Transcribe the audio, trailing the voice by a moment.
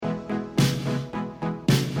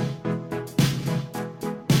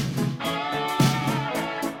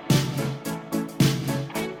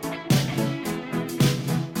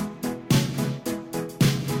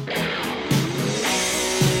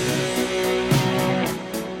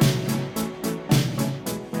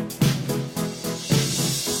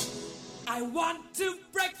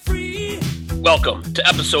Welcome to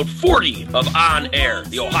episode 40 of On Air,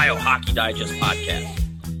 the Ohio Hockey Digest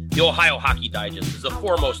podcast. The Ohio Hockey Digest is the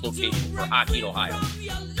foremost location for hockey in Ohio,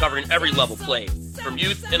 covering every level played, from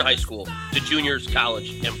youth and high school to juniors,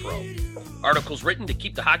 college, and pro. Articles written to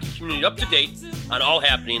keep the hockey community up to date on all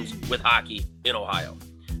happenings with hockey in Ohio.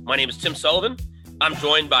 My name is Tim Sullivan. I'm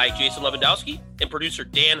joined by Jason Lewandowski and producer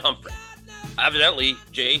Dan Humphrey. Evidently,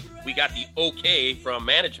 Jay, we got the okay from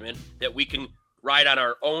management that we can ride on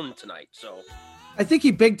our own tonight. So I think he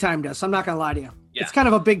big timed us. I'm not going to lie to you. Yeah. It's kind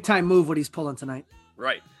of a big time move what he's pulling tonight.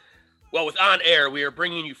 Right. Well, with On Air, we are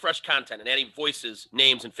bringing you fresh content and adding voices,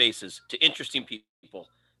 names, and faces to interesting people,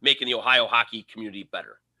 making the Ohio hockey community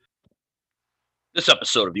better. This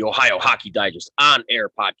episode of the Ohio Hockey Digest On Air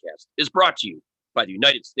podcast is brought to you by the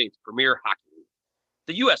United States Premier Hockey League.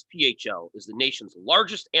 The USPHL is the nation's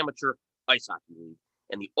largest amateur ice hockey league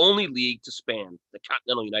and the only league to span the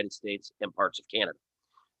continental United States and parts of Canada.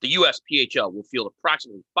 The USPHL will field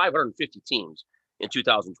approximately 550 teams in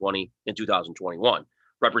 2020 and 2021,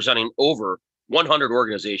 representing over 100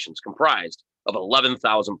 organizations comprised of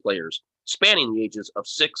 11,000 players spanning the ages of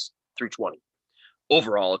 6 through 20.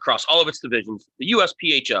 Overall, across all of its divisions, the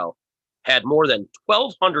USPHL had more than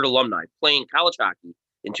 1,200 alumni playing college hockey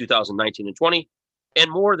in 2019 and 20,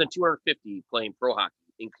 and more than 250 playing pro hockey,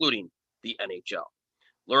 including the NHL.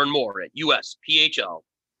 Learn more at usphl.com.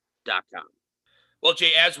 Well,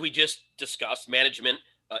 Jay, as we just discussed, management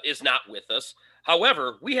is not with us.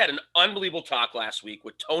 However, we had an unbelievable talk last week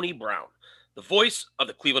with Tony Brown, the voice of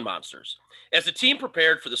the Cleveland Monsters, as the team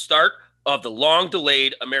prepared for the start of the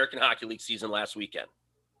long-delayed American Hockey League season last weekend.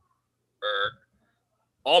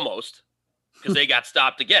 Almost, because they got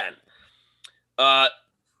stopped again.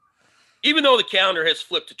 Even though the calendar has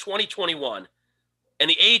flipped to 2021 and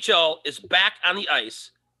the AHL is back on the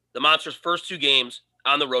ice, the Monsters' first two games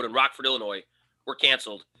on the road in Rockford, Illinois, were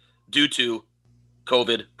canceled due to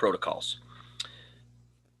COVID protocols.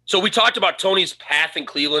 So we talked about Tony's path in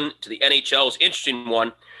Cleveland to the NHL. It's an interesting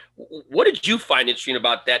one. What did you find interesting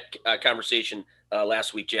about that conversation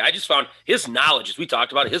last week, Jay? I just found his knowledge, as we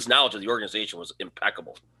talked about, his knowledge of the organization was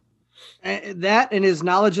impeccable. That and his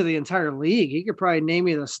knowledge of the entire league. He could probably name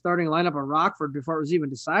me the starting lineup of Rockford before it was even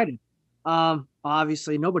decided.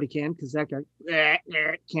 Obviously, nobody can because that got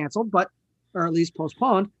canceled, or at least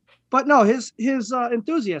postponed. But no, his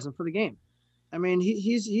enthusiasm for the game. I mean,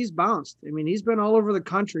 he's bounced. I mean, he's been all over the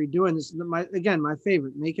country doing this. My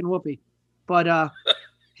favorite, making whoopee. But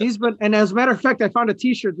he's been, and as a matter of fact, I found a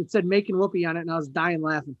T-shirt that said "making whoopee" on it, and I was dying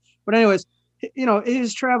laughing. But anyways,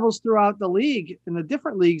 his travels throughout the league and the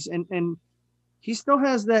different leagues, and he still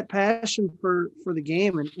has that passion for the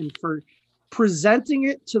game and for presenting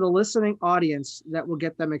it to the listening audience that will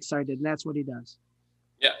get them excited, and that's what he does.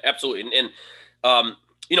 Yeah, absolutely. And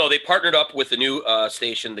they partnered up with the new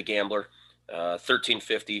station, The Gambler,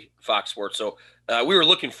 1350 Fox Sports. So we were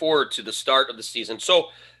looking forward to the start of the season. So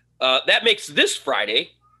that makes this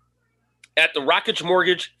Friday at the Rockage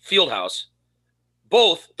Mortgage Fieldhouse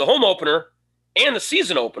both the home opener and the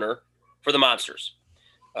season opener for the Monsters.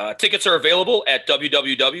 Tickets are available at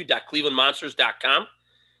www.clevelandmonsters.com.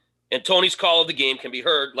 And Tony's call of the game can be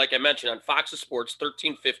heard, like I mentioned, on Fox Sports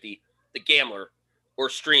 1350, The Gambler, or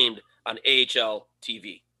streamed on AHL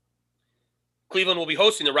TV. Cleveland will be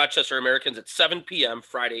hosting the Rochester Americans at 7 p.m.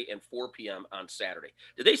 Friday and 4 p.m. on Saturday.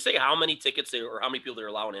 Did they say how many tickets or how many people they're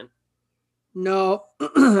allowing in? No,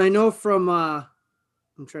 I know from I'm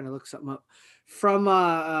trying to look something up.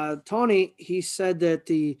 From Tony, he said that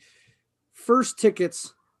the first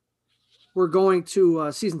tickets were going to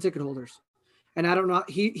season ticket holders. And I don't know,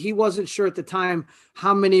 he wasn't sure at the time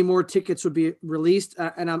how many more tickets would be released.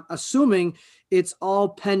 And I'm assuming it's all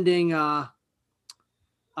pending how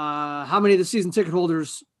many of the season ticket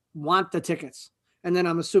holders want the tickets. And then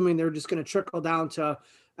I'm assuming they're just going to trickle down to,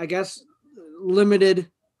 I guess, limited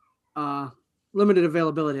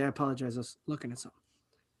availability. I apologize. I was looking at something.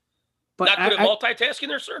 But not good at multitasking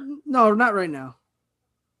there, sir? No, not right now.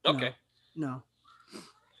 Okay. No.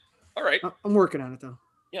 All right. I'm working on it, though.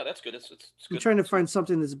 Yeah, that's good. It's good. I'm trying to find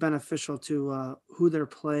something that's beneficial to who they're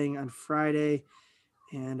playing on Friday,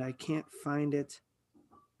 and I can't find it.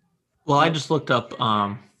 Well, I just looked up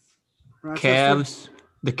Cavs.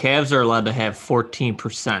 The Cavs are allowed to have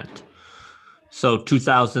 14%. So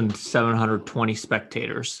 2,720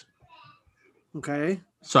 spectators. Okay.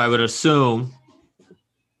 So I would assume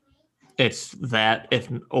it's that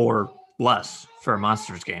or less for a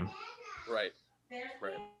Monsters game. Right.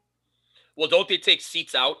 Well, don't they take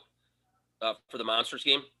seats out for the Monsters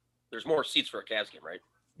game? There's more seats for a Cavs game, right?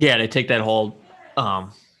 Yeah, they take that whole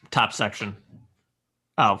top section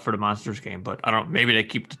out for the Monsters game, but I don't. Maybe they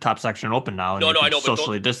keep the top section open now and I know, but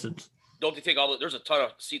socially distance. Don't they take all the? There's a ton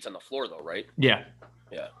of seats on the floor, though, right? Yeah.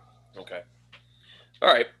 Yeah. Okay. All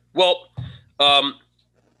right. Well,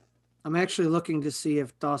 I'm actually looking to see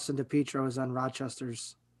if Dawson DePietro is on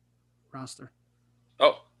Rochester's roster.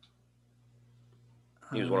 oh,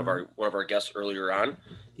 he was one of our guests earlier on.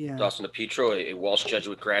 Yeah. Dawson DePietro, a Walsh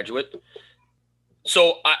Jesuit graduate.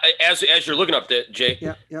 So as you're looking up that, Jay,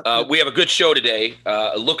 we have a good show today.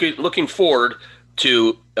 Looking forward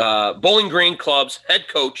to Bowling Green Club's head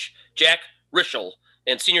coach Jack Rischel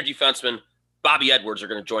and senior defenseman Bobby Edwards are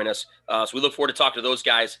going to join us. So we look forward to talking to those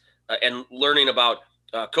guys and learning about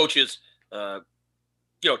coaches,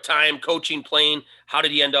 time, coaching, playing. How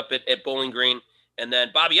did he end up at Bowling Green? And then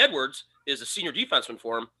Bobby Edwards is a senior defenseman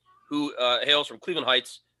for him who hails from Cleveland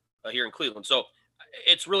Heights here in Cleveland. So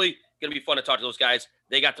it's really going to be fun to talk to those guys.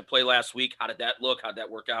 They got to play last week. How did that look? How did that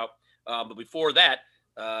work out? But before that,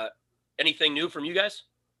 anything new from you guys?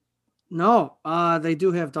 No, they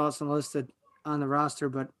do have Dawson listed on the roster,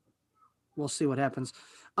 but we'll see what happens.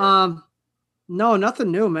 No,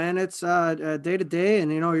 nothing new, man. It's day to day,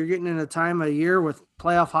 and you're getting in a time of year with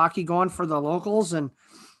playoff hockey going for the locals, and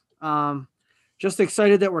just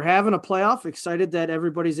excited that we're having a playoff. Excited that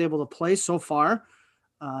everybody's able to play so far.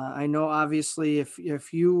 I know, obviously,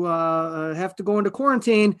 if you have to go into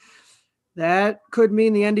quarantine, that could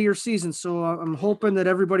mean the end of your season. So I'm hoping that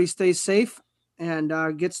everybody stays safe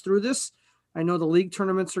and gets through this. I know the league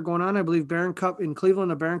tournaments are going on. I believe Barron Cup in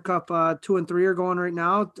Cleveland, the Barron Cup 2 and 3 are going right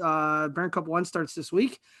now. Barron Cup 1 starts this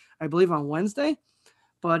week, I believe on Wednesday.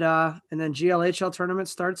 But and then GLHL tournament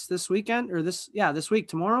starts this weekend or this week,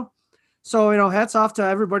 tomorrow. So, hats off to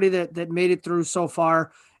everybody that made it through so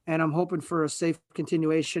far. And I'm hoping for a safe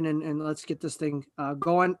continuation and let's get this thing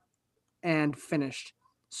going and finished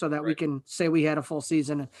so that we can say we had a full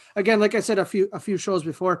season. And again, like I said, a few shows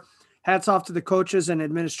before, hats off to the coaches and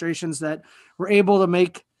administrations that were able to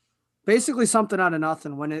make basically something out of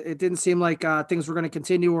nothing when it didn't seem like things were going to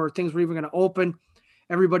continue or things were even going to open.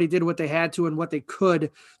 Everybody did what they had to and what they could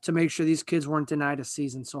to make sure these kids weren't denied a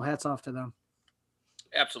season. So hats off to them.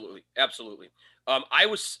 Absolutely. Absolutely. I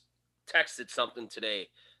was texted something today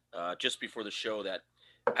just before the show that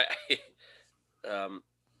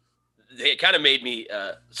it kind of made me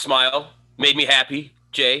smile, made me happy,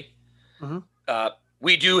 Jay. Mm-hmm.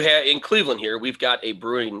 We do have in Cleveland here, we've got a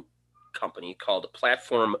brewing company called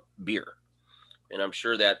Platform Beer. And I'm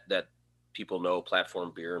sure that people know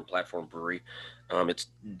Platform Beer and Platform Brewery. It's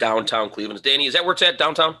downtown Cleveland. Danny, is that where it's at,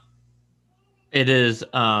 downtown? It is,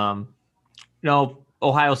 Ohio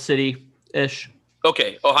City-ish.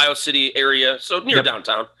 Okay, Ohio City area, so near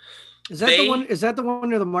downtown. Is that the one? Is that the one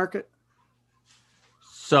near the market?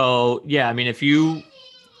 So yeah, I mean,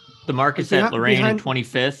 the market's at Lorraine and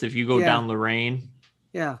 25th. If you go down Lorraine,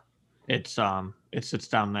 it sits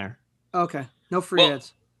down there. Okay, no free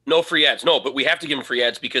ads. No free ads. No, but we have to give them free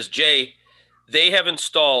ads because Jay, they have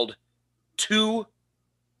installed 2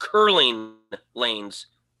 curling lanes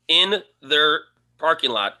in their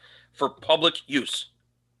parking lot for public use.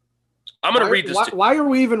 I'm going to read this. Why are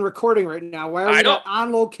we even recording right now? Why are we not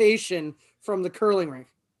on location from the curling rink?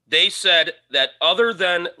 They said that other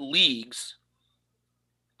than leagues,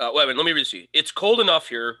 let me read this to you. It's cold enough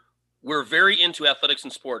here. We're very into athletics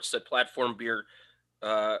and sports, said Platform Beer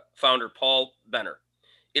founder Paul Benner.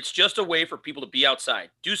 It's just a way for people to be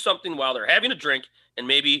outside, do something while they're having a drink, and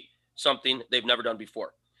maybe something they've never done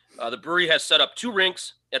before. The brewery has set up 2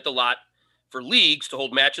 rinks at the lot for leagues to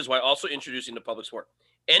hold matches while also introducing the public sport.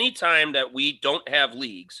 Anytime that we don't have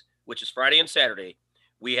leagues, which is Friday and Saturday,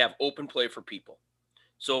 we have open play for people.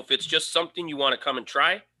 So if it's just something you want to come and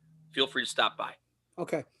try, feel free to stop by.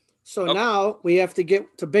 Okay. So now we have to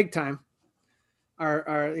get to Big Time,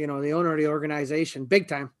 our the owner of the organization, Big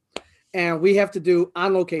Time, and we have to do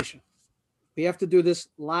on location. We have to do this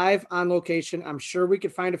live on location. I'm sure we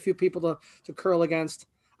could find a few people to curl against.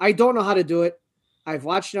 I don't know how to do it. I've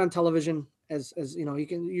watched it on television. As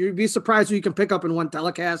you'd be surprised what you can pick up in one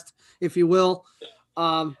telecast, if you will.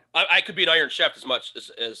 I could be an Iron Chef as much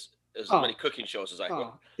as many cooking shows as I could.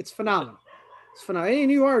 It's phenomenal. It's phenomenal.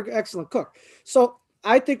 And you are an excellent cook. So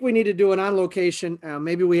I think we need to do an on location.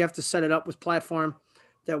 Maybe we have to set it up with Platform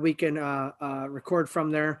that we can record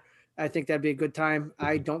from there. I think that'd be a good time.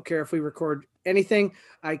 I don't care if we record anything.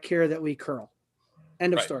 I care that we curl.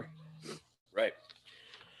 End of story. Right.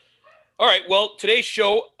 All right. Well, today's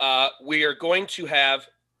show, we are going to have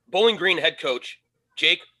Bowling Green head coach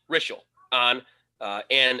Jake Rischel on,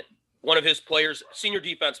 and one of his players, senior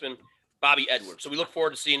defenseman Bobby Edwards. So we look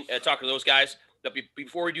forward to talking to those guys. But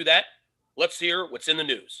before we do that, let's hear what's in the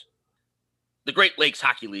news. The Great Lakes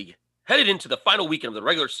Hockey League headed into the final weekend of the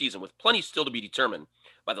regular season with plenty still to be determined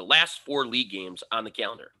by the last 4 league games on the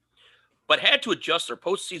calendar. but had to adjust their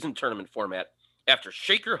postseason tournament format after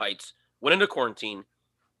Shaker Heights went into quarantine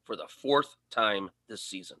for the 4th time this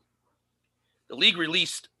season. The league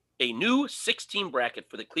released a new 16 bracket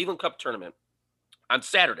for the Cleveland Cup tournament on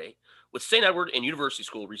Saturday, with St. Edward and University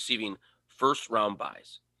School receiving first-round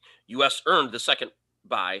byes. U.S. earned the second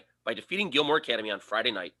bye by defeating Gilmore Academy on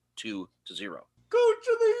Friday night 2-0. Coach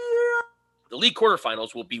of the year! The league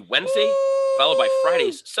quarterfinals will be Wednesday, followed by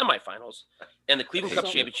Friday's semifinals, and the Cleveland Cup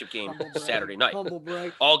championship game Saturday night.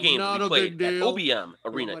 All games will be played at OBM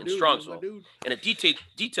Arena in Strongsville, and a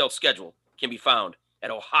detailed schedule can be found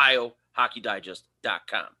at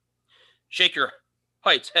OhioHockeyDigest.com. Shaker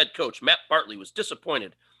Heights head coach Matt Bartley was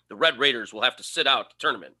disappointed the Red Raiders will have to sit out the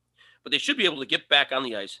tournament, but they should be able to get back on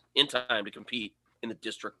the ice in time to compete in the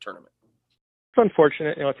district tournament. It's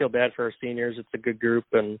unfortunate. I feel bad for our seniors. It's a good group,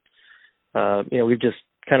 and we've just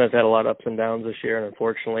kind of had a lot of ups and downs this year, and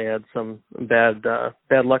unfortunately had some bad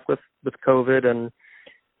luck with COVID, and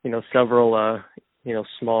several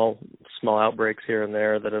small outbreaks here and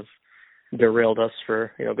there that have derailed us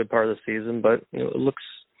for a good part of the season. But it looks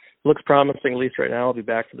promising, at least right now. I'll be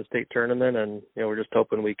back for the state tournament, and we're just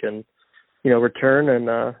hoping we can return and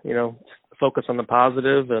focus on the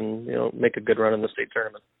positive and make a good run in the state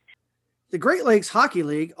tournament. The Great Lakes Hockey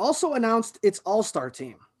League also announced its all-star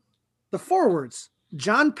team. The forwards: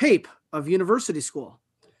 John Pape of University School,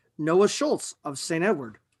 Noah Schultz of St.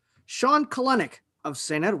 Edward, Sean Kalenic of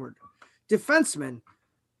St. Edward, defenseman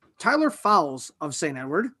Tyler Fowles of St.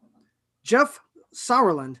 Edward, Jeff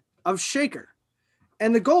Sauerland of Shaker,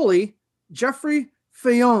 and the goalie Jeffrey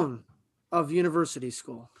Fillon of University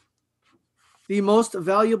School. The most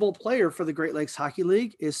valuable player for the Great Lakes Hockey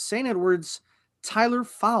League is St. Edward's Tyler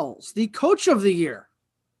Fowles, the coach of the year.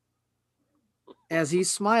 As he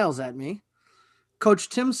smiles at me, Coach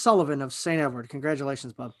Tim Sullivan of St. Edward.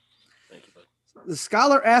 Congratulations, bub. Thank you, bud. The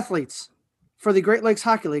scholar athletes for the Great Lakes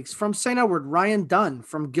Hockey Leagues: from St. Edward, Ryan Dunn;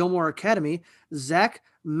 from Gilmore Academy, Zach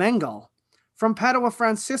Mengel; from Padua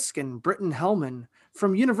Franciscan, Britton Hellman;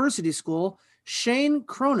 from University School, Shane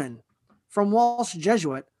Cronin; from Walsh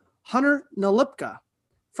Jesuit, Hunter Nalipka;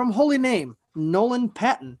 from Holy Name, Nolan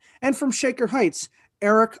Patton; and from Shaker Heights,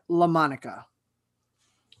 Eric LaMonica.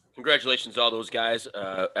 Congratulations to all those guys.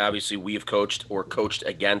 Obviously, we have coached or coached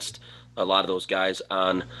against a lot of those guys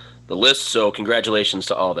on the list, so congratulations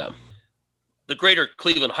to all of them. The Greater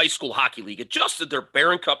Cleveland High School Hockey League adjusted their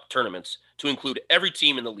Barron Cup tournaments to include every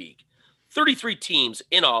team in the league. 33 teams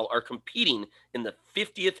in all are competing in the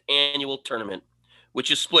 50th annual tournament,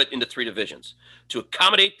 which is split into 3 divisions. To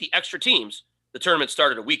accommodate the extra teams, the tournament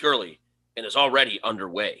started a week early and is already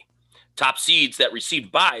underway. Top seeds that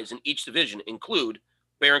received byes in each division include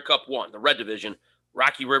Barron Cup 1, the Red Division,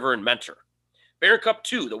 Rocky River and Mentor. Barron Cup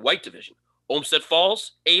 2, the White Division, Olmsted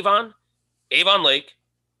Falls, Avon Lake,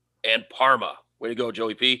 and Parma. Way to go,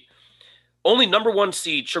 Joey P. Only number 1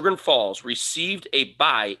 seed Chagrin Falls received a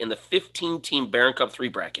bye in the 15-team Barron Cup 3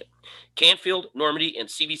 bracket. Canfield, Normandy, and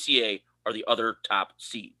CVCA are the other top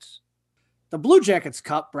seeds. The Blue Jackets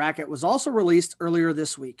Cup bracket was also released earlier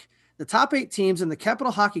this week. The top 8 teams in the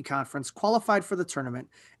Capital Hockey Conference qualified for the tournament,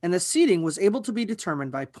 and the seeding was able to be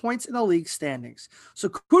determined by points in the league standings. So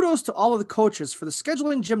kudos to all of the coaches for the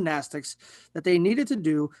scheduling gymnastics that they needed to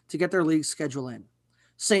do to get their league schedule in.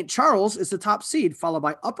 St. Charles is the top seed, followed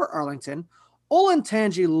by Upper Arlington,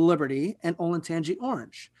 Olentangy Liberty, and Olentangy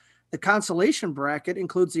Orange. The consolation bracket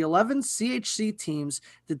includes the 11 CHC teams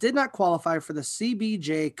that did not qualify for the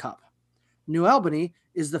CBJ Cup. New Albany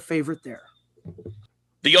is the favorite there.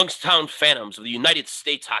 The Youngstown Phantoms of the United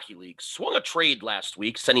States Hockey League swung a trade last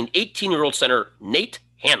week, sending 18-year-old center Nate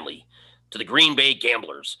Hanley to the Green Bay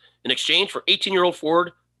Gamblers in exchange for 18-year-old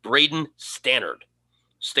forward Braden Stannard.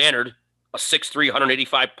 Stannard, a 6'3",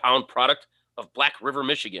 185-pound product of Black River,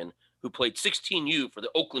 Michigan, who played 16U for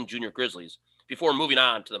the Oakland Junior Grizzlies before moving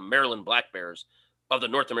on to the Maryland Black Bears of the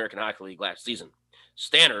North American Hockey League last season.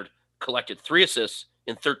 Stannard collected 3 assists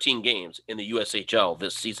in 13 games in the USHL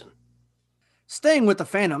this season. Staying with the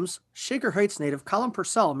Phantoms, Shaker Heights native Colin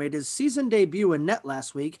Purcell made his season debut in net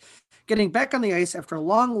last week, getting back on the ice after a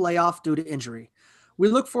long layoff due to injury. We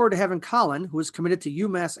look forward to having Colin, who is committed to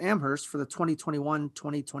UMass Amherst for the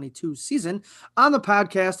 2021-2022 season, on the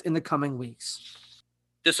podcast in the coming weeks.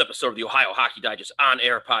 This episode of the Ohio Hockey Digest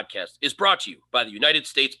on-air podcast is brought to you by the United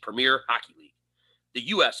States Premier Hockey League. The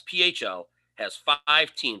USPHL has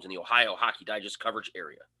 5 teams in the Ohio Hockey Digest coverage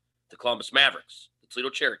area: the Columbus Mavericks, the Toledo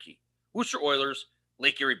Cherokee, Worcester Oilers,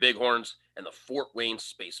 Lake Erie Bighorns, and the Fort Wayne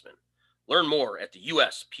Spacemen. Learn more at the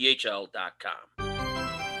USPHL.com.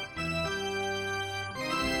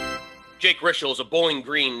 Jake Rischel is a Bowling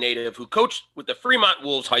Green native who coached with the Fremont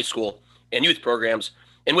Wolves High School and youth programs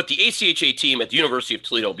and with the ACHA team at the University of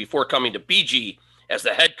Toledo before coming to BG as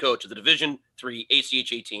the head coach of the Division III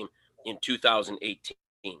ACHA team in 2018.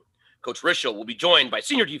 Coach Rischel will be joined by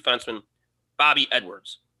senior defenseman Bobby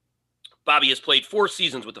Edwards. Bobby has played 4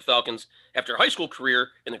 seasons with the Falcons after a high school career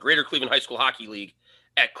in the Greater Cleveland High School Hockey League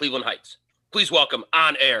at Cleveland Heights. Please welcome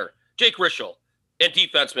on air Jake Rischel and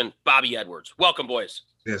defenseman Bobby Edwards. Welcome, boys.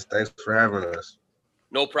 Yes, thanks for having us.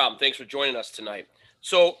 No problem. Thanks for joining us tonight.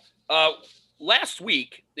 So last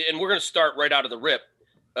week, and we're going to start right out of the rip,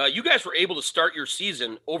 you guys were able to start your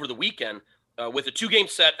season over the weekend with a 2-game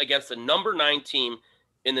set against the number 9 team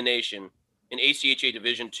in the nation in ACHA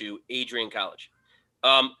Division II, Adrian College.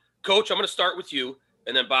 Coach, I'm going to start with you,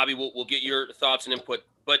 and then Bobby, we'll get your thoughts and input.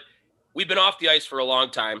 But we've been off the ice for a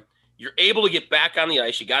long time. You're able to get back on the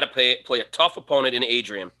ice. You got to play a tough opponent in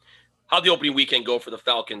Adrian. How'd the opening weekend go for the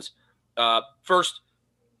Falcons? First,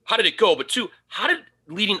 how did it go? But 2, how did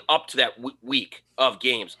leading up to that week of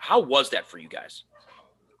games, how was that for you guys?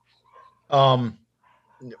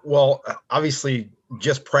 Well, obviously,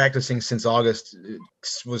 just practicing since August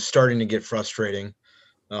was starting to get frustrating.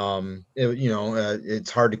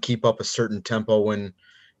 It's hard to keep up a certain tempo when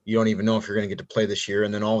you don't even know if you're going to get to play this year.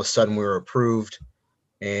 And then all of a sudden we were approved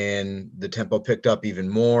and the tempo picked up even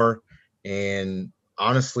more. And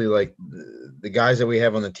honestly, like the guys that we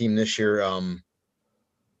have on the team this year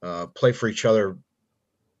play for each other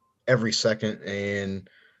every second. And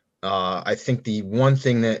I think the one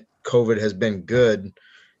thing that COVID has been good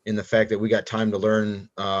in the fact that we got time to learn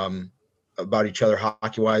about each other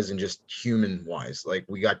hockey-wise and just human-wise. Like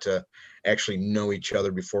we got to actually know each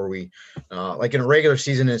other before we like in a regular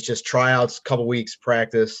season, it's just tryouts, couple weeks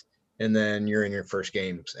practice, and then you're in your first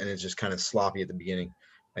games, and it's just kind of sloppy at the beginning.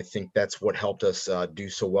 I think that's what helped us do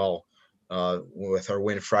so well with our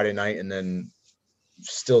win Friday night, and then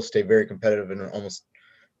still stay very competitive and almost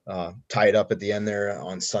tie it up at the end there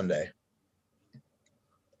on Sunday.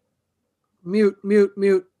 Mute.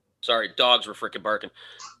 Sorry, dogs were freaking barking.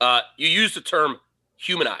 You used the term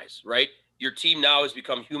humanize, right? Your team now has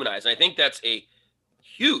become humanized. And I think that's a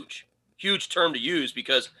huge, huge term to use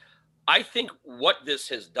because I think what this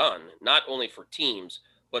has done, not only for teams,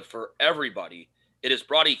 but for everybody, it has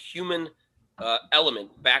brought a human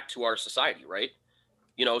element back to our society, right?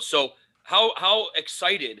 So how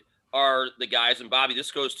excited are the guys? And Bobby,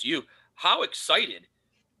 this goes to you. How excited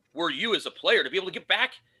were you as a player to be able to get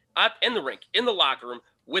back in the rink, in the locker room,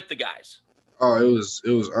 with the guys? Oh, it was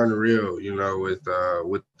unreal, with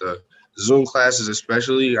the Zoom classes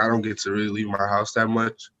especially. I don't get to really leave my house that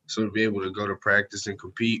much. So to be able to go to practice and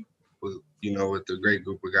compete with the great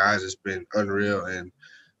group of guys, it's been unreal. And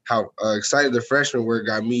how excited the freshmen were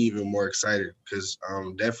got me even more excited because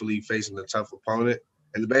definitely facing a tough opponent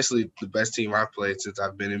and basically the best team I've played since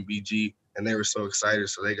I've been in BG, and they were so excited.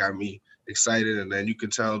 So they got me excited. And then you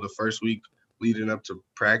could tell the first week leading up to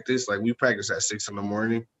practice, like we practice at 6 a.m.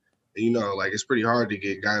 And, it's pretty hard to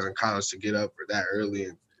get guys in college to get up for that early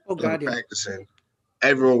and go to practice. And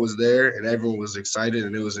everyone was there and everyone was excited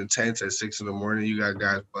and it was intense at 6 a.m. You got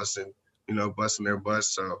guys busting their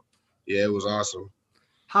butts. So yeah, it was awesome.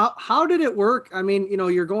 How did it work? I mean,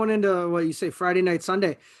 you're going into what you say Friday night,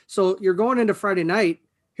 Sunday. So you're going into Friday night.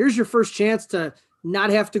 Here's your first chance to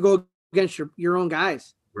not have to go against your own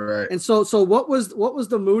guys. Right. And so what was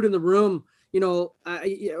the mood in the room?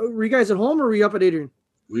 Were you guys at home or were you up at Adrian?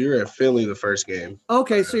 We were at Finley the first game.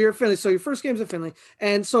 Okay, so you're at Finley. So your first game's at Finley.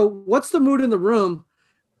 And so what's the mood in the room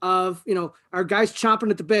of, our guys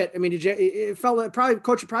chomping at the bit? I mean, it felt like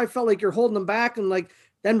coach, probably felt like you're holding them back and like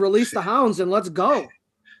then release the hounds and let's go.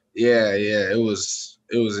 Yeah. It was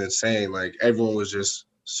insane. Like everyone was just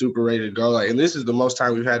super ready to go. Like, and this is the most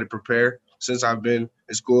time we've had to prepare since I've been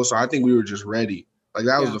in school. So I think we were just ready. Like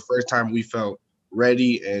that was the first time we felt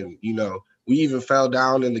ready and, we even fell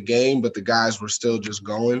down in the game, but the guys were still just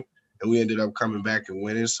going, and we ended up coming back and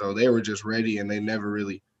winning. So they were just ready, and they never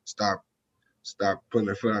really stopped putting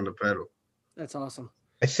their foot on the pedal. That's awesome.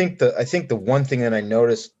 I think the one thing that I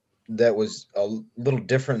noticed that was a little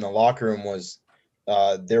different in the locker room was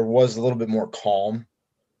there was a little bit more calm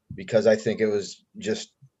because I think it was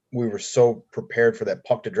just we were so prepared for that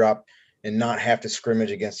puck to drop and not have to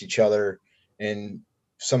scrimmage against each other. And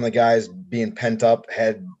some of the guys being pent up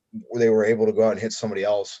they were able to go out and hit somebody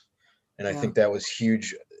else. And I think that was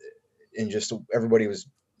huge. And just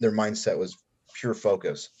their mindset was pure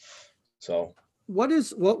focus. So what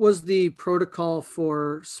was the protocol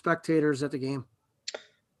for spectators at the game?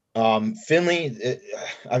 Finley,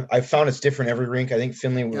 I found it's different every rink. I think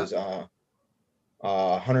Finley was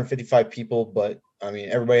 155 people, but I mean,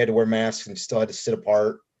 everybody had to wear masks and still had to sit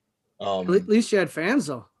apart. At least you had fans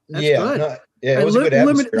though. That's good. It was a good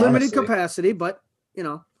atmosphere, limited capacity, but you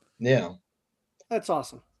know. Yeah. That's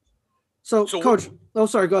awesome. So Coach,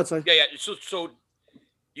 sorry, go ahead, sorry. Yeah. So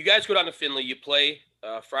you guys go down to Findlay, you play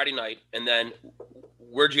Friday night, and then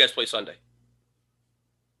where'd you guys play Sunday?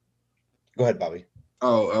 Go ahead, Bobby.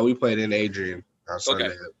 Oh, we played in Adrian on Sunday.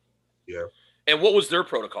 Okay. Yeah. And what was their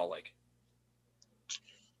protocol like?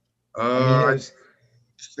 I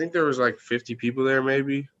think there was like 50 people there,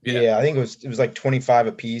 maybe. Yeah, I think it was like 25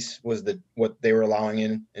 a piece was what they were allowing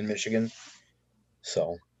in Michigan.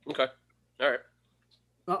 So. Okay. All right.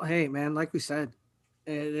 Well, hey, man, like we said,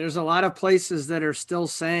 there's a lot of places that are still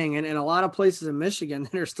saying, and a lot of places in Michigan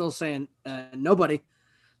that are still saying, nobody.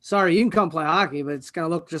 Sorry, you can come play hockey, but it's going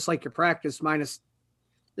to look just like your practice minus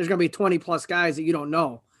there's going to be 20 plus guys that you don't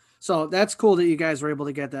know. So that's cool that you guys were able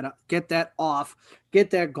to get that off,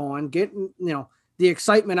 get that going, get, the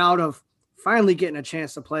excitement out of finally getting a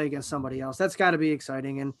chance to play against somebody else. That's got to be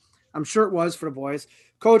exciting. And I'm sure it was for the boys.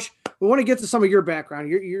 Coach, we want to get to some of your background.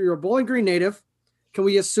 You're a Bowling Green native. Can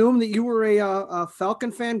we assume that you were a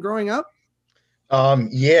Falcon fan growing up?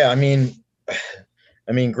 Yeah. I mean,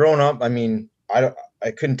 growing up,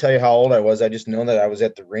 I couldn't tell you how old I was. I just know that I was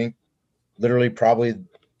at the rink literally probably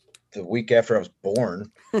the week after I was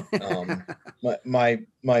born.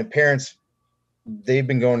 My parents, they've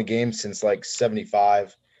been going to games since like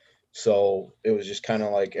 75. So it was just kind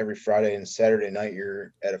of like every Friday and Saturday night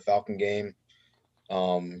you're at a Falcon game,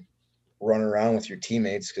 running around with your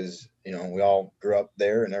teammates because, we all grew up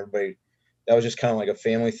there and everybody, that was just kind of like a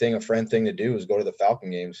family thing, a friend thing to do was go to the Falcon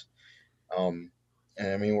games. And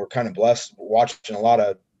we're kind of blessed watching a lot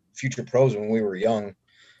of future pros when we were young.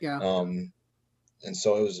 Yeah. And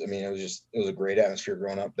so it was a great atmosphere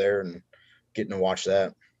growing up there and getting to watch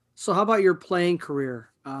that. So how about your playing career?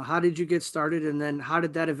 How did you get started? And then how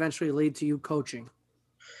did that eventually lead to you coaching?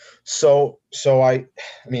 So I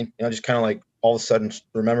just kind of like all of a sudden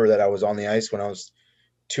remember that I was on the ice when I was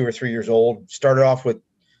 2 or 3 years old, started off with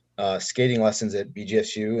skating lessons at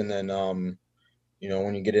BGSU. And then,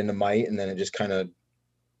 when you get into Mite and then it just kind of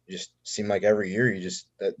just seemed like every year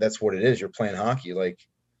that's what it is. You're playing hockey. Like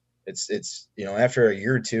it's, after a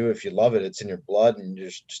year or two, if you love it, it's in your blood and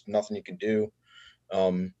there's just nothing you can do.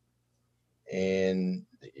 And and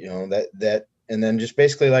then just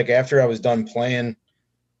basically like after I was done playing,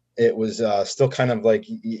 it was still kind of like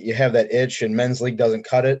you have that itch and men's league doesn't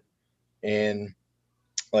cut it. And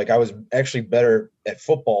like, I was actually better at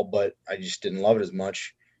football, but I just didn't love it as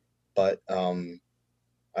much. But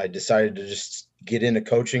I decided to just get into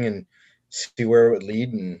coaching and see where it would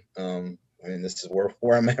lead. And this is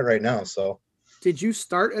where I'm at right now. So. Did you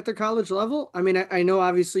start at the college level? I know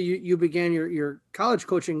obviously you began your college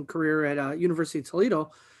coaching career at University of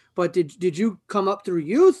Toledo, but did you come up through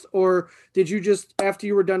youth, or did you just after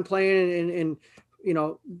you were done playing and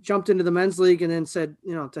jumped into the men's league and then said,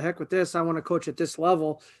 to heck with this, I want to coach at this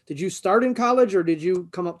level? Did you start in college or did you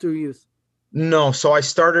come up through youth? No, so I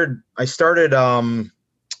started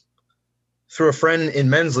through a friend in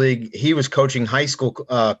men's league. He was coaching high school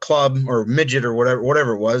club or midget or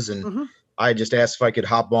whatever it was, and mm-hmm. I just asked if I could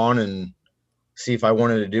hop on and see if I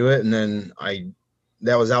wanted to do it. And then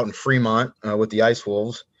that was out in Fremont with the Ice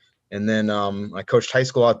Wolves. And then I coached high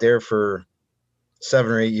school out there for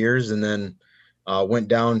 7 or 8 years, and then went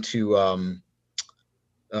down to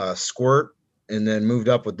Squirt, and then moved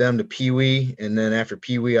up with them to Pee Wee. And then after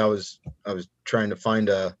Pee Wee, I was trying to find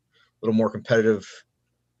a little more competitive.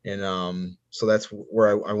 And so that's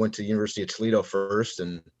where I went to University of Toledo first.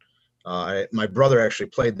 And my brother actually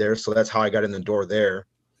played there, so that's how I got in the door there.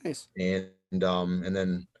 Nice. And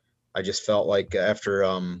then I just felt like after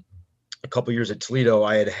a couple years at Toledo,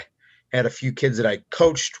 I had a few kids that I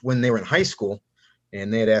coached when they were in high school,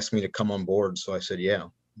 and they had asked me to come on board. So I said, yeah.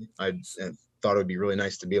 I thought it would be really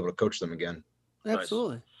nice to be able to coach them again.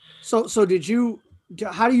 Absolutely. Nice. So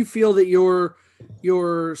how do you feel that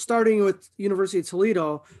you're starting with University of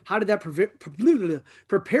Toledo? How did that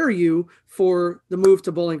prepare you for the move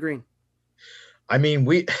to Bowling Green?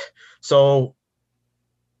 So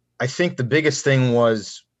I think the biggest thing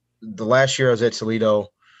was the last year I was at Toledo,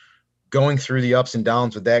 going through the ups and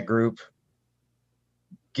downs with that group,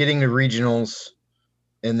 getting to regionals,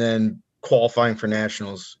 and then qualifying for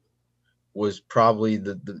nationals was probably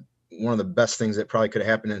the one of the best things that probably could have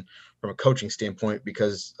happened from a coaching standpoint,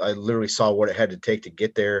 because I literally saw what it had to take to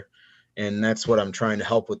get there. And that's what I'm trying to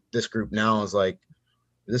help with this group now, is like,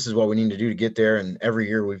 this is what we need to do to get there. And every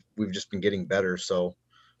year we've just been getting better. So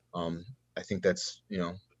I think that's,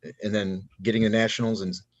 and then getting the nationals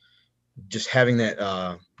and just having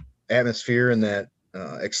that atmosphere and that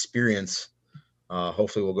experience,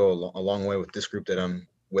 hopefully will go a long way with this group that I'm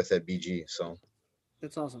with at BG. So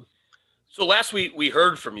that's awesome. So last we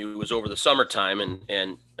heard from you was over the summertime,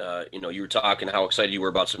 and you were talking how excited you were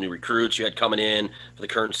about some new recruits you had coming in for the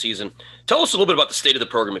current season. Tell us a little bit about the state of the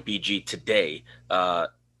program at BG today.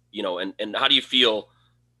 And how do you feel,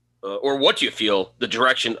 or what do you feel the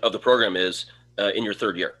direction of the program is in your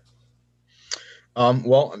third year?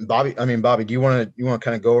 Well, Bobby, do you want to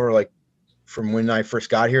kind of go over like from when I first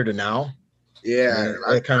got here to now? Yeah,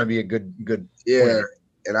 that kind of be a good. Yeah, point.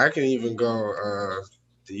 And I can even go.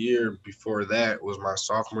 The year before that was my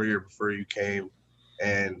sophomore year before you came,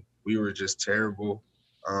 and we were just terrible.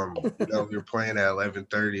 We were playing at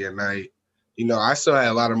 11:30 at night. I still had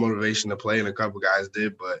a lot of motivation to play, and a couple guys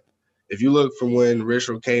did. But if you look from when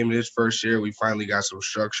Richard came his first year, we finally got some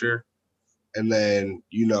structure. And then,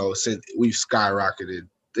 since we've skyrocketed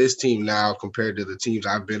this team now compared to the teams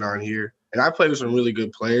I've been on here. And I played with some really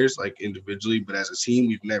good players, like individually, but as a team,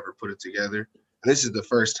 we've never put it together. And this is the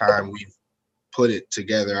first time we've put it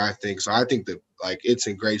together, I think. So I think that, it's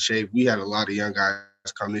in great shape. We had a lot of young guys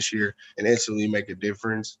come this year and instantly make a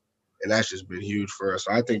difference. And that's just been huge for us.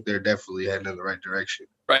 So I think they're definitely heading in the right direction.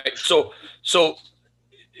 Right. So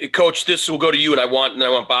Coach, this will go to you, and I want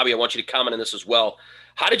Bobby, I want you to comment on this as well.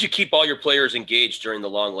 How did you keep all your players engaged during the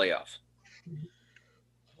long layoff?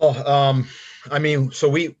 Oh, so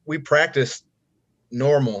we practiced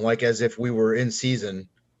normal, like as if we were in season,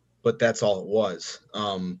 but that's all it was.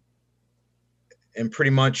 And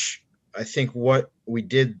pretty much, I think what we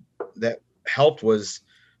did that helped was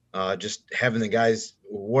just having the guys,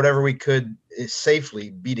 whatever we could safely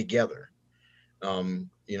be together.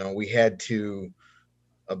 We had to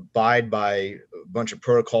abide by a bunch of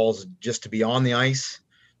protocols just to be on the ice.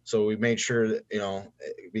 So we made sure that,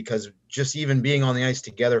 because just even being on the ice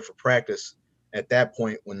together for practice at that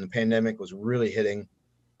point when the pandemic was really hitting,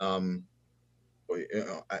 I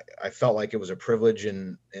felt like it was a privilege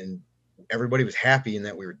and everybody was happy in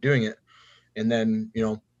that we were doing it. And then,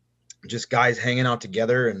 just guys hanging out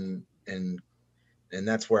together and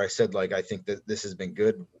that's where I said, I think that this has been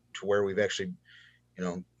good to where we've actually,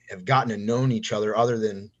 have gotten to know each other other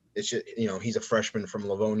than it's just, he's a freshman from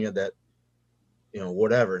Livonia that,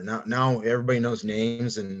 whatever. Now everybody knows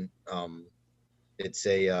names and it's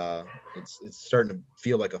starting to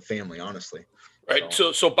feel like a family, honestly. Right.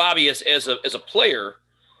 So Bobby, as a player,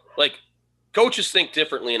 coaches think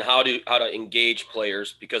differently in how to engage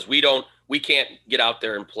players because we can't get out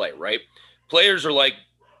there and play, right? Players are like,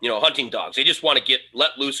 hunting dogs. They just want to get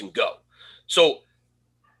let loose and go. So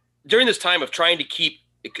during this time of trying to keep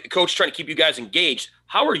you guys engaged,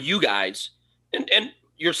 how are you guys and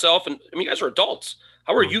yourself, and you guys are adults,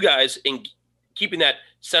 how are you guys in keeping that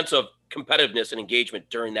sense of competitiveness and engagement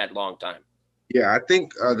during that long time? Yeah, I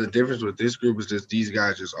think the difference with this group is just these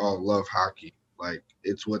guys just all love hockey.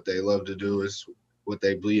 It's what they love to do. It's what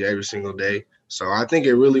they bleed every single day. So I think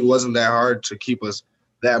it really wasn't that hard to keep us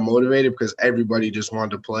that motivated because everybody just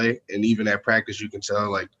wanted to play. And even at practice, you can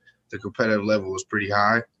tell, the competitive level was pretty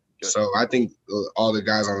high. Good. So I think all the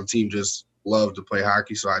guys on the team just love to play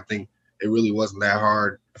hockey. So I think it really wasn't that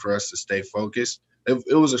hard for us to stay focused.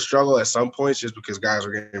 It was a struggle at some points just because guys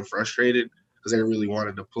were getting frustrated because they really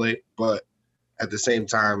wanted to play. But at the same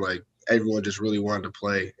time, everyone just really wanted to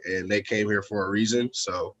play, and they came here for a reason.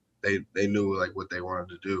 So they knew what they wanted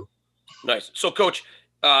to do. Nice. So, Coach,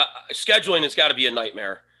 scheduling has got to be a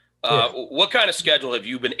nightmare. What kind of schedule have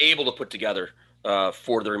you been able to put together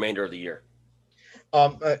for the remainder of the year?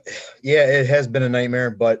 Yeah, it has been a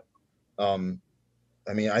nightmare, but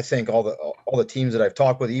I think all the teams that I've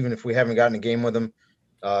talked with, even if we haven't gotten a game with them,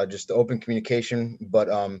 just the open communication. But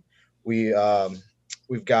we've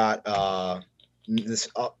got this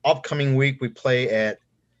upcoming week we play at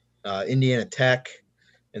Indiana Tech,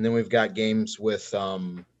 and then we've got games with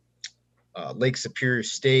Lake Superior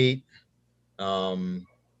State,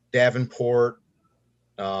 Davenport,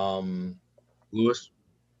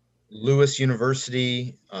 Lewis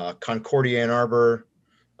University, Concordia Ann Arbor.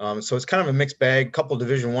 So it's kind of a mixed bag, couple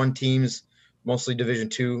Division I teams, mostly Division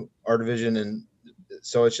II, our division. And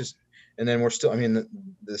so it's just, and then we're still,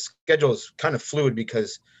 the schedule is kind of fluid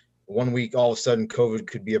because 1 week, all of a sudden COVID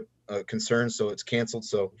could be a concern. So it's canceled.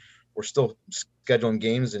 So we're still scheduling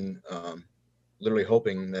games and literally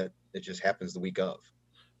hoping that it just happens the week of.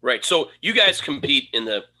 Right. So you guys compete in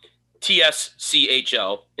the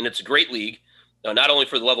TSCHL, and it's a great league, not only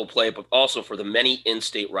for the level play, but also for the many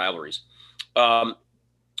in-state rivalries.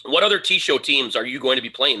 What other T-show teams are you going to be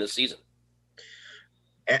playing this season?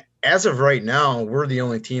 As of right now, we're the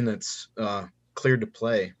only team that's cleared to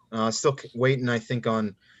play. Still waiting, I think,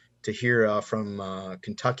 to hear from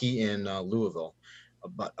Kentucky and Louisville.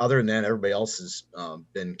 But other than that, everybody else has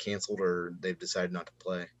been canceled or they've decided not to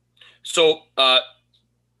play. So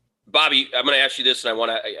Bobby, I'm going to ask you this, and I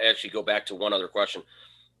want to actually go back to one other question.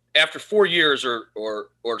 After 4 years or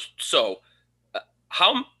so,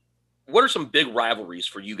 what are some big rivalries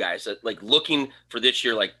for you guys that, like, looking for this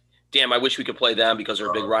year, like, damn, I wish we could play them because they're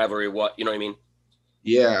a big rivalry. What, you know what I mean?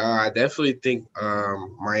 Yeah, I definitely think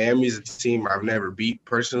Miami's a team I've never beat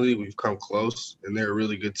personally. We've come close, and they're a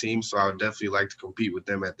really good team, so I would definitely like to compete with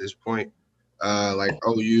them at this point. Like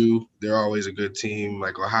OU, they're always a good team.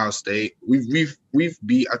 Like Ohio State, we've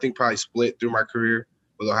beat, I think, probably split through my career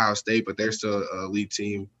with Ohio State, but they're still an elite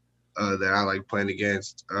team that I like playing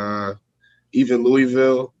against. Even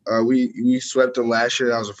Louisville, we swept them last year.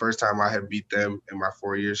 That was the first time I had beat them in my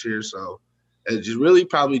 4 years here. So it's just really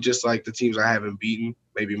probably just like the teams I haven't beaten,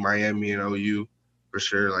 maybe Miami and OU for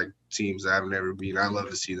sure, like teams that I've never beaten. I'd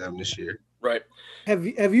love to see them this year. Right. Have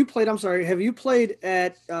you played? I'm sorry. Have you played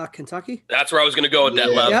at Kentucky? That's where I was going to go with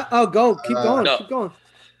that level. Yeah. Oh, go. Keep going. No. Keep going.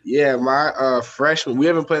 Yeah, my freshman. We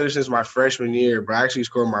haven't played there since my freshman year, but I actually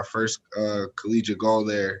scored my first collegiate goal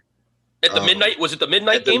there. At the midnight? Was it the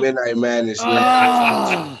midnight game? The Midnight Madness.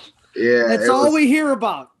 Yeah. That's all we hear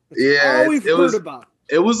about. All we've heard about.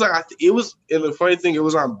 It was like and the funny thing, it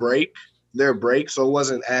was on their break, so it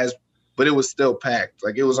wasn't as, but it was still packed.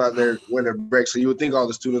 Like it was on their winter break, so you would think all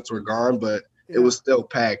the students were gone, but it was still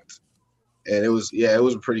packed, and it was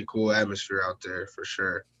a pretty cool atmosphere out there for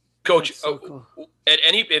sure. Coach, so cool.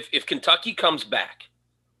 If Kentucky comes back,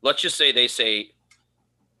 let's just say they say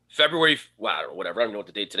February, whatever, I don't know what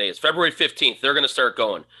the date today is. February 15th, they're going to start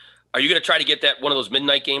going. Are you going to try to get that one of those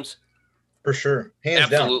midnight games? For sure, hands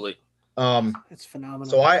down. Absolutely. It's phenomenal.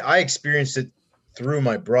 So I experienced it through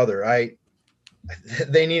my brother.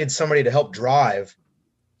 They needed somebody to help drive,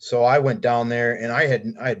 so I went down there, and I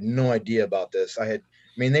had no idea about this. They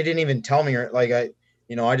didn't even tell me. I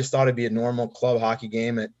just thought it'd be a normal club hockey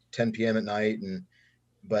game at 10 p.m. at night,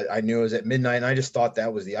 but I knew it was at midnight, and I just thought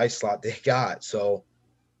that was the ice slot they got. So,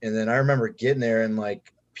 and then I remember getting there, and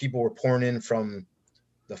like people were pouring in from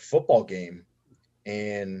the football game,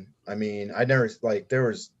 and there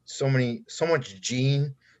was so much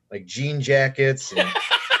jean jackets and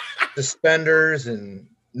suspenders and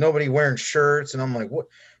nobody wearing shirts. And I'm like, what?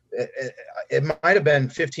 It might have been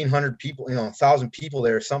 1,500 people, 1,000 people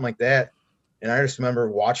there, something like that. And I just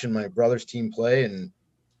remember watching my brother's team play, and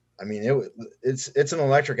it's an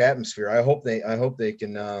electric atmosphere. I hope they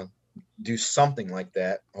can do something like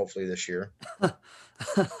that, hopefully this year. Well,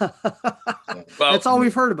 that's all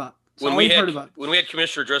we've heard about. When we had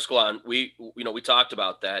Commissioner Driscoll on, we talked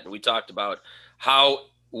about that, and we talked about how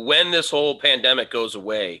when this whole pandemic goes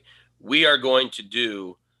away, we are going to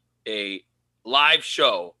do a live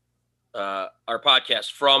show, our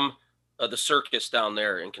podcast from the circus down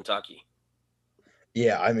there in Kentucky.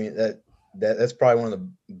 Yeah, that's probably one of the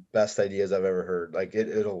best ideas I've ever heard. Like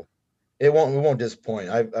it won't disappoint.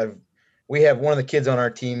 We have one of the kids on our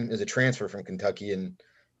team is a transfer from Kentucky, and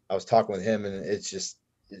I was talking with him, and it's just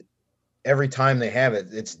every time they have it,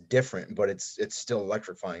 it's different, but it's still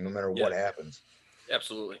electrifying no matter what happens.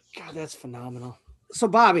 Absolutely. God, that's phenomenal. So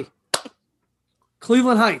Bobby,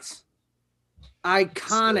 Cleveland Heights,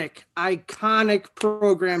 iconic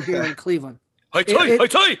program here in Cleveland. Heights.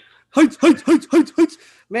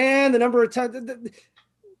 Man, the number of times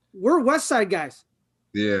we're West Side guys.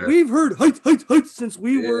 Yeah. We've heard Heights since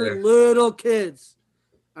we were little kids.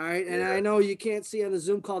 All right. And I know you can't see on the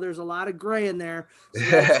Zoom call, there's a lot of gray in there. So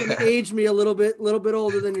that's going to age me a little bit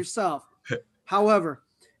older than yourself. However,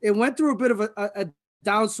 it went through a bit of a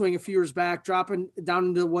downswing a few years back, dropping down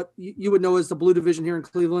into what you would know as the Blue Division here in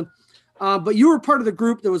Cleveland. But you were part of the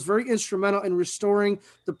group that was very instrumental in restoring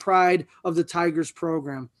the pride of the Tigers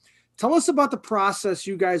program. Tell us about the process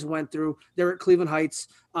you guys went through there at Cleveland Heights,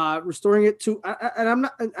 restoring it to, and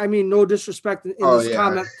no disrespect in this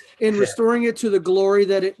comment, restoring it to the glory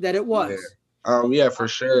that it was. Yeah, for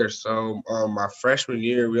sure. So my freshman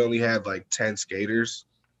year, we only had like 10 skaters,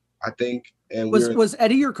 I think. And was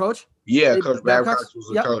Eddie your coach? Yeah, Coach Babcock was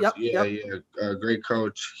the coach. Great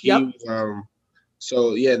coach.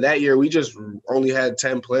 So that year we just only had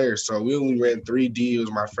 10 players. So we only ran 3D. It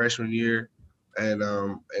was my freshman year. And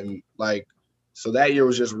so that year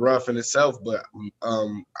was just rough in itself, but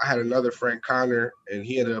I had another friend, Connor, and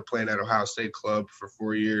he ended up playing at Ohio State Club for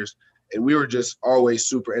 4 years, and we were just always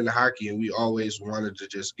super into hockey, and we always wanted to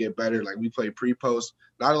just get better. Like we played pre-post.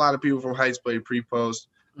 Not a lot of people from Heights played pre-post.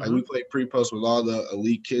 Like we played pre-post with all the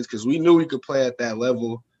elite kids because we knew we could play at that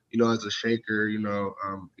level, as a shaker,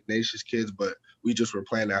 Ignatius kids, but we just were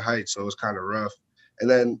playing at Heights, so it was kind of rough. And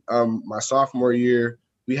then my sophomore year,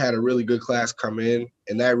 we had a really good class come in,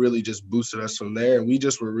 and that really just boosted us from there. And we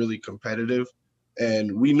just were really competitive,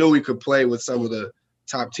 and we knew we could play with some of the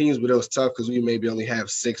top teams, but it was tough because we maybe only have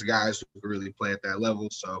 6 guys who could really play at that level.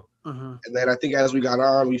 So, and then I think as we got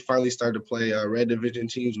on, we finally started to play red division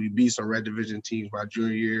teams. We beat some red division teams my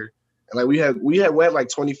junior year, and like we had went like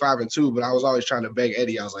 25-2, but I was always trying to beg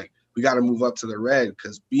Eddie. I was like, we got to move up to the red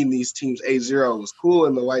because beating these teams 8-0 was cool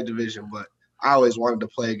in the white division, but I always wanted to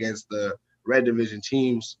play against the red division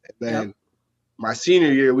teams. And then my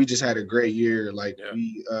senior year, we just had a great year. Like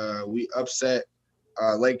we upset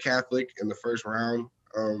Lake Catholic in the first round,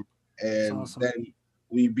 and awesome. Then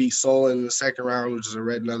we beat Solon in the second round, which is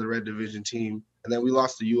another red division team, and then we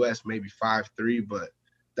lost to US maybe 5-3. But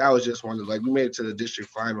that was just one of we made it to the district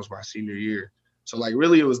finals my senior year. So like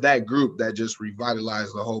really, it was that group that just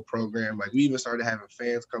revitalized the whole program. Like we even started having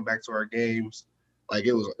fans come back to our games. Like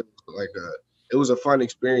it was a fun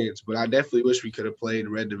experience. But I definitely wish we could have played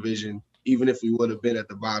red division, even if we would have been at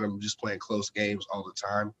the bottom, just playing close games all the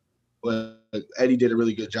time. But Eddie did a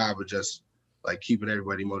really good job of just like keeping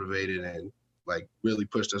everybody motivated and like really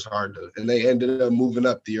pushed us hard and they ended up moving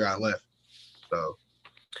up the year I left. So,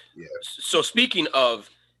 yeah. So speaking of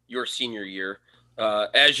your senior year,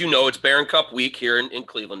 as you know, it's Barron Cup week here in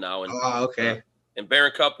Cleveland now. And, okay. And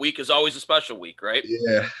Barron Cup week is always a special week, right?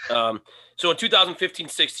 Yeah. So in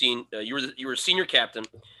 2015-16, you were senior captain.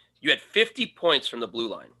 You had 50 points from the blue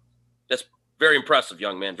line. That's very impressive,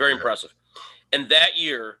 young man. Very impressive. And that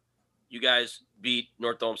year, you guys beat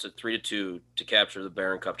North Olmsted 3-2 to capture the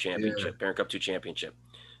Barron Cup championship, Barron Cup 2 championship.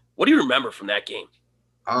 What do you remember from that game?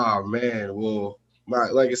 Oh man, well,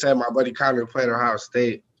 like I said, my buddy Connor played at Ohio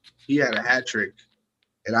State. He had a hat trick,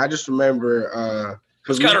 and I just remember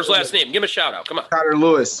what's Connor's last name? Give him a shout out. Come on, Connor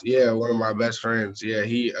Lewis. Yeah, one of my best friends. Yeah,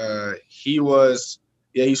 he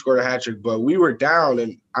scored a hat trick, but we were down,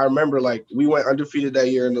 and I remember like we went undefeated that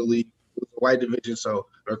year in the league. It was the white division, so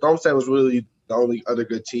North Olmsted was really the only other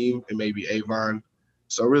good team, and maybe Avon.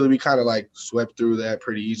 So really, we kind of like swept through that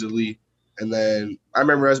pretty easily. And then I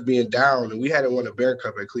remember us being down, and we hadn't won a Barron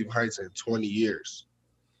Cup at Cleveland Heights in 20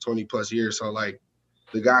 plus years. So like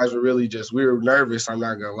the guys were really we were nervous. I'm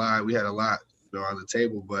not gonna lie, we had a lot, on the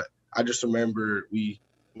table. But I just remember we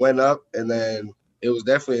went up, and then it was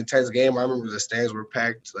definitely an intense game. I remember the stands were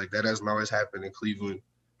packed. Like that doesn't always happen in Cleveland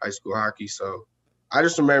high school hockey. So I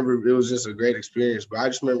just remember it was just a great experience, but I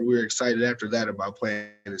just remember we were excited after that about playing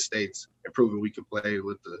in the States and proving we could play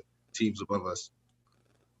with the teams above us.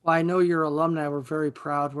 Well, I know your alumni were very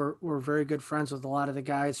proud. We're very good friends with a lot of the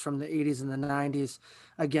guys from the 80s and the 90s,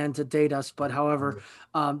 again, to date us. But however,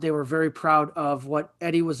 they were very proud of what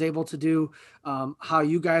Eddie was able to do, how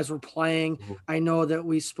you guys were playing. I know that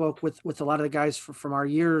we spoke with a lot of the guys from our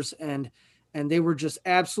years, and they were just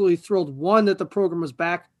absolutely thrilled. One, that the program was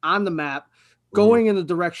back on the map, going in the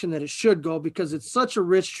direction that it should go, because it's such a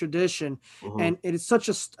rich tradition, and it is such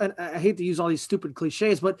and I hate to use all these stupid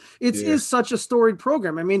cliches, but it is such a storied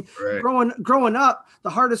program. I mean, growing up, the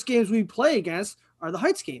hardest games we play against are the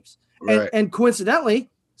Heights games, and coincidentally,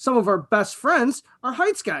 some of our best friends are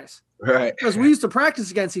Heights guys, because we used to practice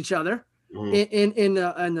against each other in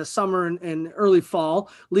the summer and early fall,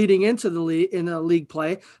 leading into the league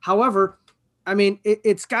play. However, I mean,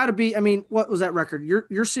 it's got to be. I mean, what was that record?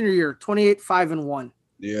 Your senior year, 28-5-1.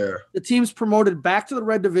 Yeah. The team's promoted back to the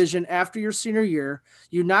red division after your senior year.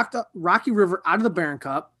 You knocked Rocky River out of the Barron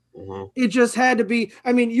Cup. It just had to be.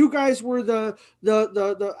 I mean, you guys were the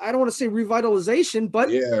I don't want to say revitalization,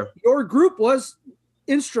 but your group was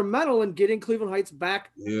instrumental in getting Cleveland Heights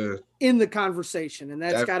back in the conversation, and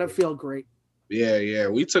that's got to feel great. Yeah.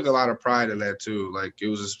 We took a lot of pride in that too. Like it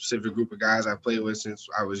was a specific group of guys I played with since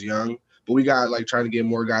I was young. But we got like trying to get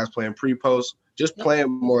more guys playing pre-post, just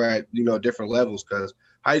playing more at, different levels, because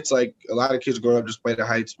Heights, like a lot of kids growing up just play the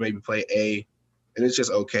Heights, maybe play A, and it's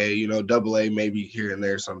just okay, double A maybe here and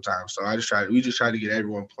there sometimes. So we just tried to get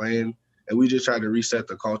everyone playing, and we just tried to reset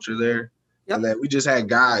the culture there. And then we just had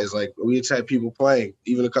guys, like we just had people playing,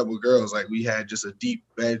 even a couple of girls. Like we had just a deep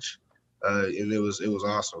bench, and it was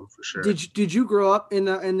awesome for sure. Did you grow up in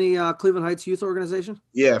the Cleveland Heights youth organization?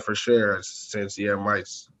 Yeah, for sure. Since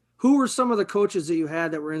Mites. Who were some of the coaches that you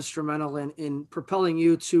had that were instrumental in propelling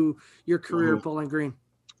you to your career at Bowling Green?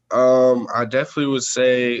 I definitely would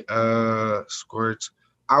say Squirts.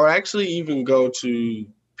 I would actually even go to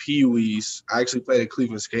Pee-wees. I actually played at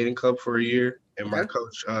Cleveland Skating Club for a year, and my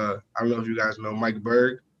coach, I don't know if you guys know Mike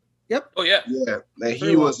Berg. Yep. Oh yeah. Yeah, and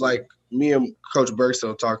he was like, me and Coach Berg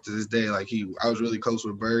still talk to this day. Like I was really close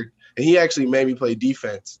with Berg, and he actually made me play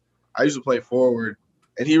defense. I used to play forward.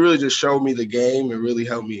 And he really just showed me the game and really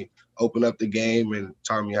helped me open up the game and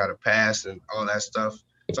taught me how to pass and all that stuff.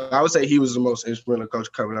 So I would say he was the most instrumental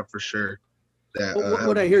coach coming up for sure.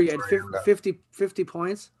 What I hear, you had 50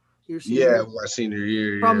 points? Yeah, my senior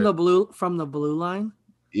year. From the blue line?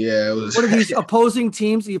 Yeah, it was. What are these opposing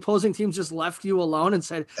teams? The opposing teams just left you alone and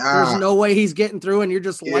said, "There's no way he's getting through," and you're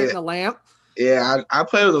just lighting a lamp. Yeah, I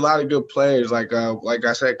played with a lot of good players. Like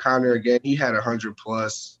I said, Connor again, he had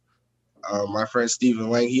 100+. My friend Stephen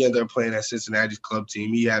Lang, he ended up playing at Cincinnati's club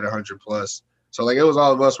team. He had 100+. So like it was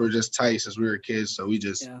all of us were just tight since we were kids. So we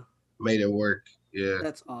just made it work. Yeah,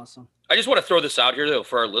 that's awesome. I just want to throw this out here though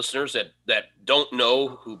for our listeners that don't know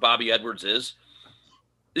who Bobby Edwards is.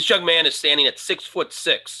 This young man is standing at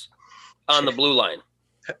 6'6" on the blue line.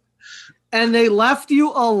 And they left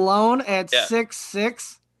you alone at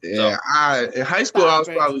 6'6"? Yeah, in high school I was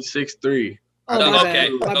probably 6'3". Oh,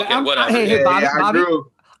 okay, whatever. Hey, Bobby, I grew.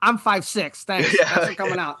 I'm 5'6". Thanks. Thanks for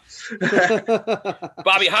coming out.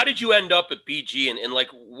 Bobby, how did you end up at BG and like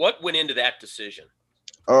what went into that decision?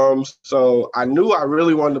 So I knew I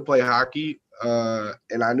really wanted to play hockey,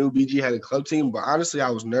 and I knew BG had a club team, but honestly I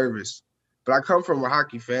was nervous. But I come from a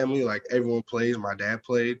hockey family, like everyone plays. My dad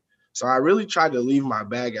played. So I really tried to leave my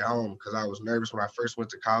bag at home because I was nervous when I first went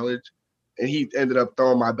to college. And he ended up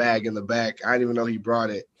throwing my bag in the back. I didn't even know he brought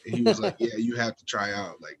it. And he was like, yeah, you have to try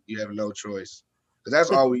out. Like, you have no choice. Because that's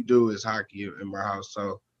all we do is hockey in my house.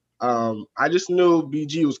 So I just knew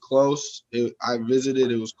BG was close. I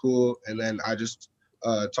visited. It was cool. And then I just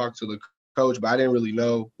talked to the coach, but I didn't really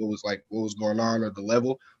know what was going on or the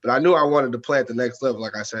level. But I knew I wanted to play at the next level.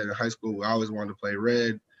 Like I said, in high school, I always wanted to play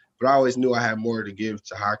red. But I always knew I had more to give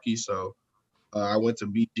to hockey. So I went to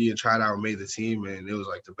BG and tried out and made the team, and it was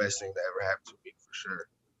like the best thing that ever happened to me for sure.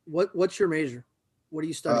 What's your major? What do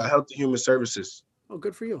you study? Health and Human Services. Oh,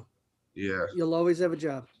 good for you. Yeah. You'll always have a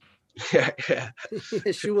job. Yeah.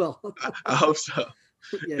 Yes, you will. I hope so.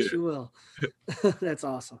 Yes, you will. That's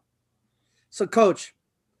awesome. So, Coach,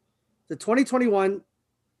 the 2021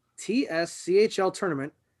 TSCHL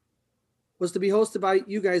tournament was to be hosted by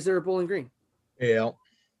you guys there at Bowling Green. Yeah.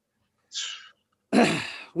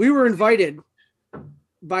 We were invited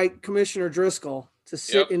by Commissioner Driscoll to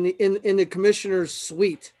sit in the commissioner's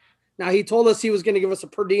suite. Now, he told us he was going to give us a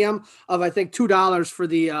per diem of, I think, $2 for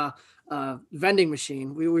the vending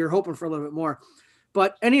machine. We were hoping for a little bit more.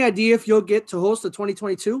 But any idea if you'll get to host the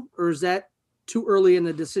 2022, or is that too early in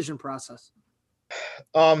the decision process?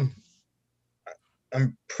 I'm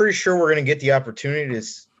pretty sure we're going to get the opportunity to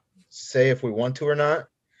say if we want to or not.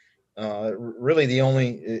 Really,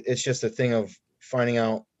 it's just a thing of finding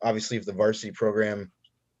out, obviously, if the varsity program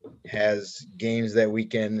has games that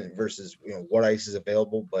weekend versus what ice is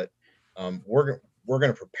available. But we're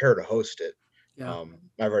going to prepare to host it. Yeah.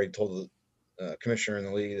 I've already told the commissioner in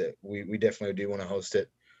the league that we definitely do want to host it.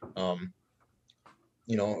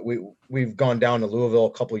 We've gone down to Louisville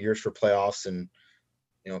a couple of years for playoffs, and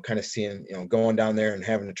kind of seeing going down there and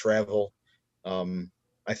having to travel.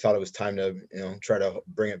 I thought it was time to try to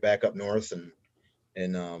bring it back up north,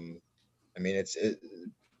 and I mean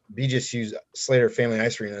BGSU's Slater Family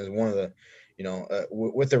Ice Arena is one of the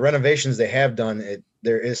with the renovations they have done,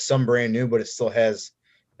 there is some brand new, but it still has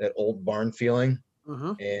that old barn feeling.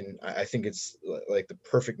 Uh-huh. And I think it's like the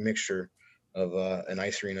perfect mixture of an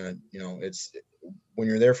ice arena. It's when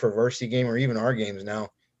you're there for a varsity game or even our games now,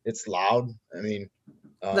 it's loud. I mean,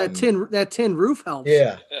 that tin roof helps.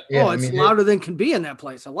 Yeah. Oh, it's louder than can be in that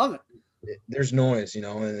place. I love it. There's noise,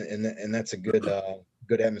 and that's a good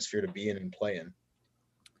atmosphere to be in and play in.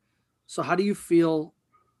 So how do you feel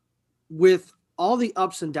with all the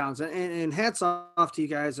ups and downs, and hats off to you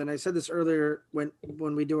guys. And I said this earlier when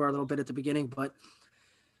we do our little bit at the beginning, but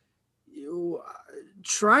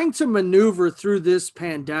trying to maneuver through this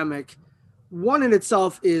pandemic, one in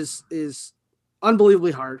itself is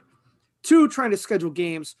unbelievably hard. 2, trying to schedule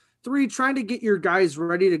games. 3, trying to get your guys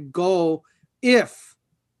ready to go if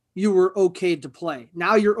you were okay to play.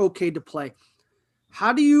 Now you're okay to play.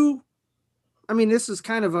 How do you, I mean, this is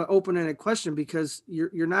kind of an open-ended question because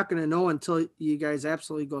you're not going to know until you guys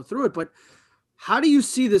absolutely go through it. But how do you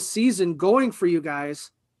see the season going for you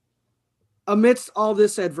guys amidst all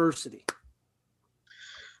this adversity?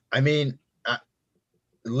 I mean,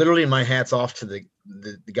 literally my hat's off to the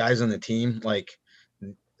guys on the team. Like,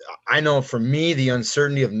 I know for me, the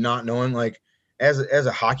uncertainty of not knowing, like as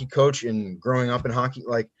a hockey coach and growing up in hockey,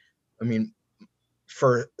 like, I mean,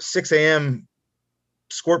 for 6 a.m.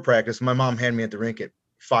 score practice, my mom had me at the rink at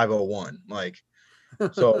 5:01. Like,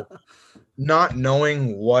 so not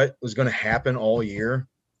knowing what was going to happen all year,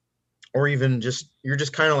 or even you're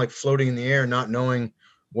just kind of like floating in the air, not knowing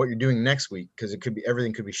what you're doing next week, because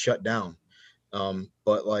everything could be shut down.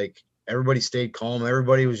 But like everybody stayed calm.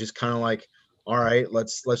 Everybody was just kind of like, all right,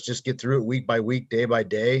 let's just get through it week by week, day by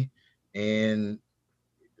day. And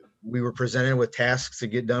we were presented with tasks to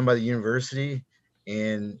get done by the university,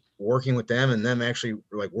 and working with them and them actually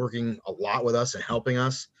like working a lot with us and helping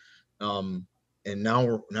us. And now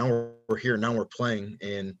we're here. Now we're playing,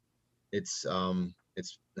 and it's I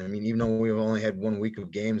mean, even though we've only had 1 week of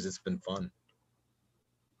games, it's been fun.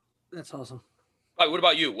 That's awesome. All right, what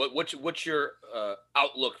about you? What's your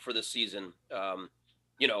outlook for the season?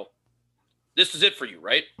 This is it for you,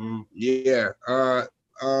 right? Yeah.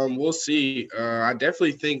 We'll see. I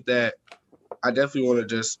definitely think that I definitely want to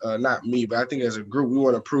just not me, but I think as a group we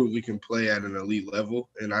want to prove we can play at an elite level,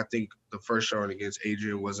 and I think the first showing against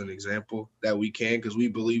Adrian was an example that we can, because we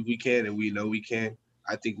believe we can and we know we can.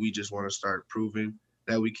 I think we just want to start proving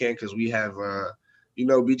that we can, because we have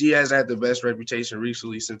BG has had the best reputation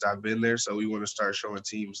recently since I've been there, so we want to start showing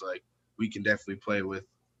teams like we can definitely play with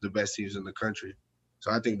the best teams in the country.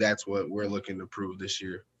 So I think that's what we're looking to prove this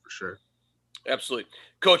year for sure. Absolutely.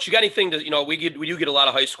 Coach, you got anything to, we do get a lot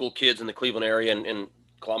of high school kids in the Cleveland area and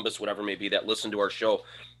Columbus, whatever it may be, that listen to our show. Do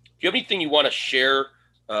you have anything you want to share,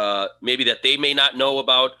 maybe that they may not know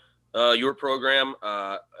about your program,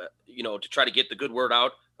 to try to get the good word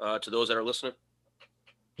out to those that are listening?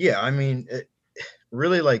 Yeah, I mean,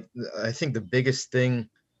 really, like, I think the biggest thing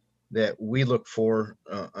that we look for,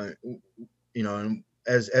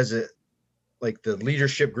 as a, like, the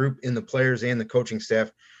leadership group in the players and the coaching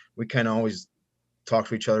staff, we kind of always talk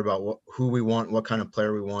to each other about who we want, what kind of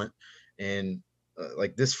player we want. And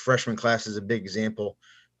like this freshman class is a big example.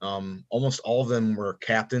 Almost all of them were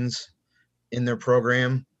captains in their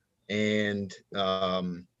program. And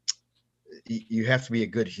you have to be a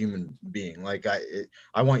good human being. Like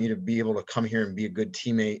I want you to be able to come here and be a good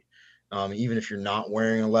teammate, even if you're not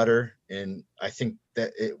wearing a letter. And I think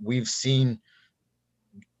that we've seen,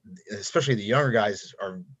 especially the younger guys,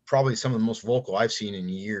 are probably some of the most vocal I've seen in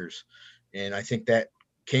years. And I think that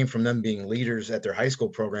came from them being leaders at their high school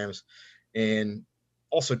programs. And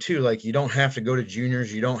also too, like, you don't have to go to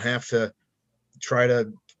juniors. You don't have to try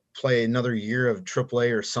to play another year of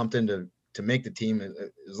AAA or something to make the team.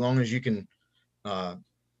 As long as you can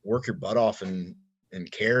work your butt off and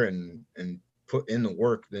care and put in the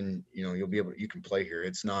work, then, you can play here.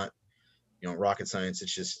 It's not, rocket science.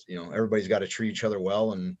 It's just, everybody's got to treat each other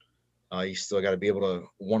well, and you still got to be able to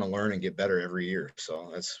want to learn and get better every year. So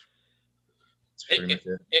that's pretty much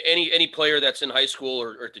it. Any player that's in high school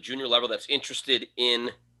or at the junior level that's interested in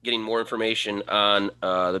getting more information on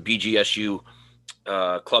the BGSU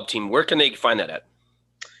club team, where can they find that at?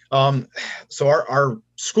 So our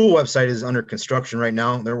school website is under construction right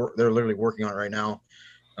now. They're literally working on it right now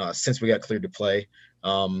since we got cleared to play.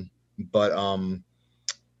 But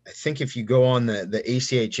I think if you go on the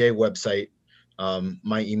ACHA website,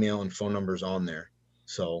 my email and phone number is on there.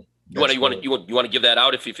 So you want to give that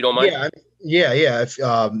out if you don't mind? Yeah. If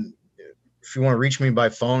you want to reach me by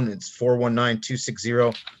phone, it's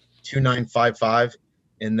 419-260-2955.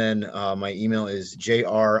 And then my email is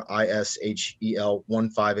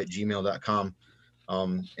jrishel15@gmail.com.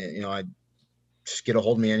 And I just get a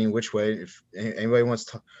hold of me any which way. If anybody wants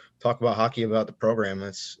to talk about hockey, about the program,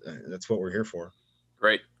 that's what we're here for.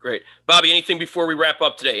 Great. Bobby, anything before we wrap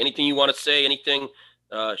up today? Anything you want to say? Anything?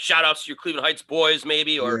 Shout outs to your Cleveland Heights boys,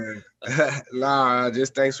 maybe? Or Nah,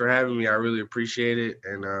 just thanks for having me. I really appreciate it.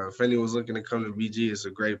 And if anyone's looking to come to BG, it's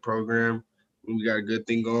a great program. We got a good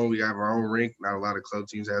thing going. We have our own rink. Not a lot of club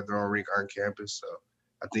teams have their own rink on campus. So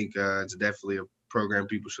I think it's definitely a program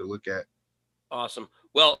people should look at. Awesome.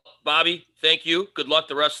 Well, Bobby, thank you. Good luck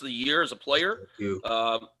the rest of the year as a player. Thank you.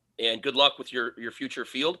 And good luck with your future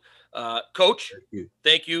field. Coach,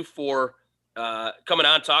 thank you for coming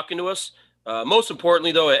on, talking to us. Most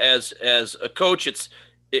importantly, though, as a coach,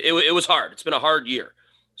 it was hard. It's been a hard year.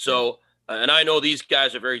 So, and I know these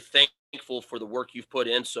guys are very thankful for the work you've put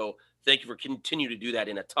in. So thank you for continuing to do that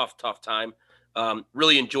in a tough time.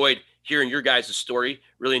 Really enjoyed hearing your guys' story.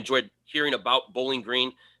 Really enjoyed hearing about Bowling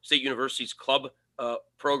Green State University's club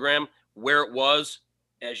program, where it was,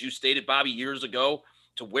 as you stated, Bobby, years ago,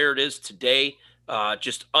 to where it is today.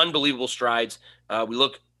 Just unbelievable strides. We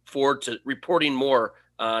look forward to reporting more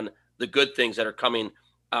on the good things that are coming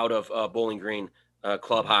out of Bowling Green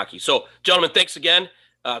club hockey. So, gentlemen, thanks again.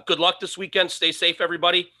 Good luck this weekend. Stay safe,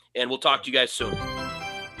 everybody, and we'll talk to you guys soon.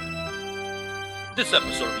 This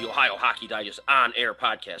episode of the Ohio Hockey Digest On Air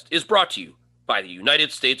podcast is brought to you by the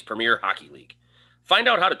United States Premier Hockey League. Find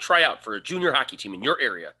out how to try out for a junior hockey team in your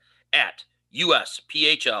area at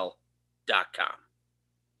usphl.com.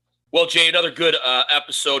 Well, Jay, another good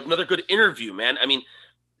episode, another good interview, man. I mean,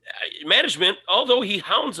 management, although he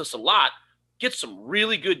hounds us a lot, gets some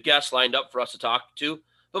really good guests lined up for us to talk to.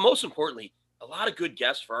 But most importantly, a lot of good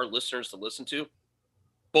guests for our listeners to listen to.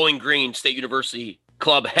 Bowling Green State University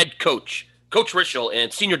club head coach, Coach Rischel,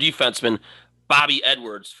 and senior defenseman Bobby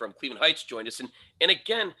Edwards from Cleveland Heights joined us. And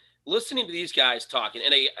again, listening to these guys talking,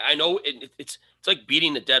 and I know it's like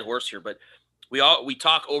beating the dead horse here, but we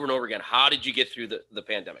talk over and over again. How did you get through the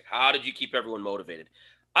pandemic? How did you keep everyone motivated?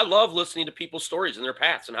 I love listening to people's stories and their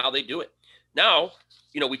paths and how they do it. Now,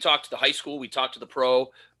 we talked to the high school, we talked to the pro,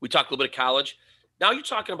 we talked a little bit of college. Now you're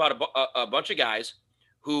talking about a bunch of guys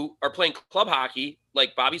who are playing club hockey,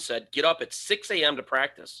 like Bobby said, get up at 6 a.m. to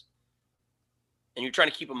practice, and you're trying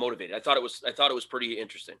to keep them motivated. I thought it was pretty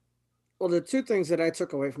interesting. Well, the two things that I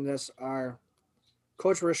took away from this are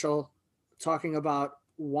Coach Rischel talking about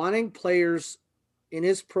wanting players in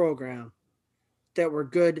his program that were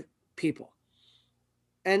good people.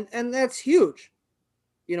 And that's huge.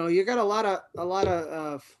 You got a lot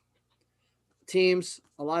of teams,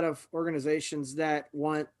 a lot of organizations that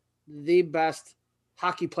want the best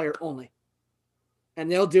hockey player only,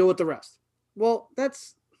 and they'll deal with the rest. Well,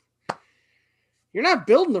 you're not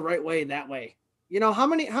building the right way that way. How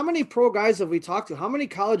many pro guys have we talked to? How many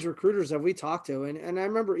college recruiters have we talked to? And I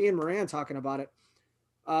remember Ian Moran talking about it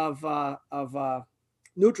of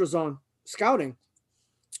neutral zone scouting.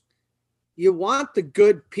 You want the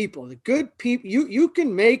good people. The good people. You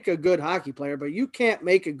can make a good hockey player, but you can't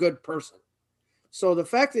make a good person. So the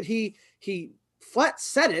fact that he flat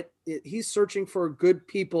said it, he's searching for good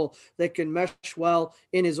people that can mesh well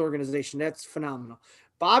in his organization. That's phenomenal.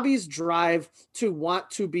 Bobby's drive to want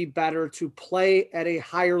to be better, to play at a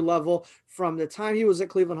higher level from the time he was at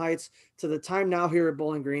Cleveland Heights to the time now here at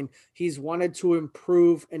Bowling Green, he's wanted to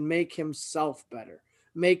improve and make himself better,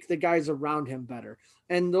 make the guys around him better.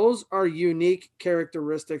 And those are unique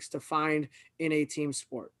characteristics to find in a team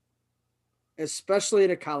sport, especially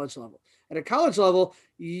at a college level. At a college level,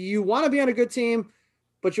 you want to be on a good team,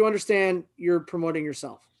 but you understand you're promoting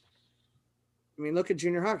yourself. I mean, look at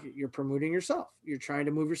junior hockey. You're promoting yourself. You're trying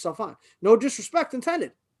to move yourself on. No disrespect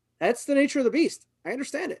intended. That's the nature of the beast. I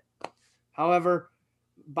understand it. However,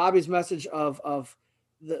 Bobby's message of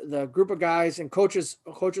the group of guys and coaches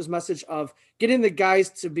message of getting the guys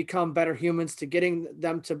to become better humans, to getting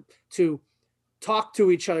them to talk to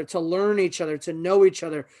each other, to learn each other, to know each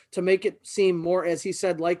other, to make it seem more, as he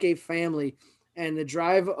said, like a family, and the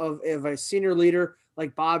drive of a senior leader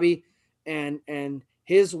like Bobby and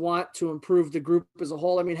his want to improve the group as a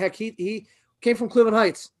whole. I mean, heck, he came from Cleveland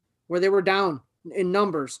Heights where they were down in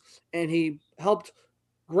numbers, and he helped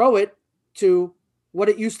grow it to what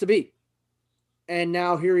it used to be. And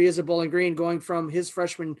now here he is at Bowling Green, going from his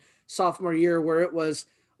sophomore year where it was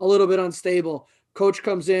a little bit unstable. Coach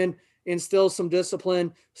comes in, instills some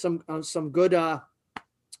discipline, some good, I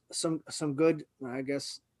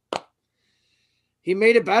guess. He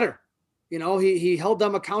made it better. He held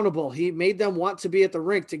them accountable. He made them want to be at the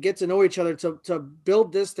rink, to get to know each other, to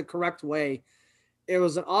build this the correct way. It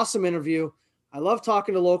was an awesome interview. I love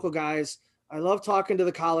talking to local guys. I love talking to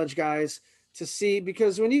the college guys to see,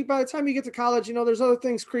 because by the time you get to college, there's other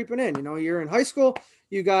things creeping in. You're in high school,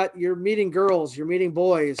 you're meeting girls, you're meeting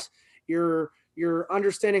boys, you're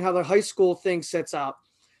understanding how the high school thing sets up,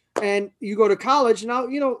 and you go to college now.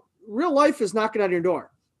 Real life is knocking on your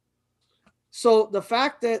door. So the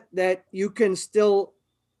fact that you can still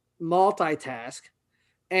multitask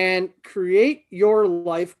and create your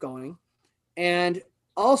life going, and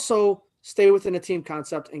also stay within a team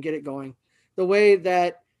concept and get it going the way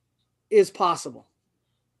that is possible.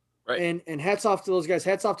 Right. And hats off to those guys.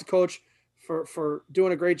 Hats off to Coach for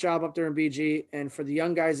doing a great job up there in BG, and for the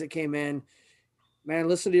young guys that came in. Man,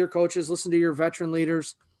 listen to your coaches, listen to your veteran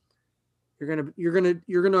leaders.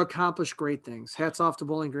 You're gonna accomplish great things. Hats off to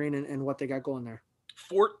Bowling Green and what they got going there.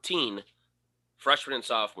 14 freshmen and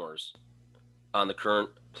sophomores on the current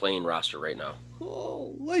playing roster right now.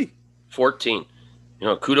 Holy. 14.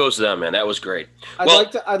 Kudos to them, man. That was great.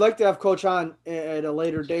 I'd like to have Coach on at a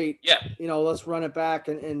later date. Yeah. Let's run it back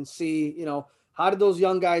and see, how did those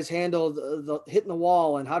young guys handle the hitting the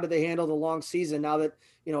wall, and how did they handle the long season now that,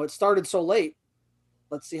 it started so late.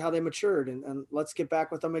 Let's see how they matured, and let's get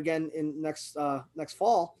back with them again in next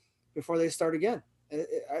fall before they start again.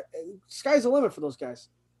 Sky's the limit for those guys.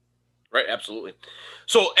 Right, absolutely.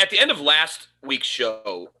 So at the end of last week's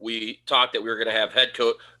show, we talked that we were going to have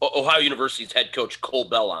Ohio University's head coach Cole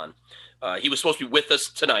Bell on. He was supposed to be with us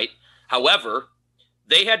tonight. However,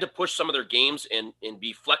 they had to push some of their games and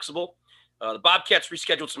be flexible. The Bobcats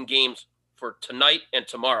rescheduled some games for tonight and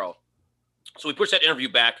tomorrow. So we pushed that interview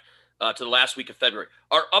back to the last week of February.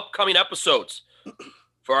 Our upcoming episodes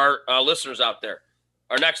for our listeners out there.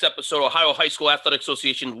 Our next episode, Ohio High School Athletic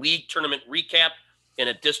Association League Tournament Recap and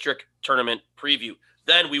a District Tournament Preview.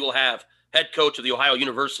 Then we will have head coach of the Ohio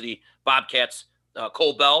University Bobcats,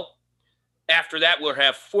 Cole Bell. After that, we'll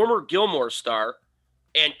have former Gilmore star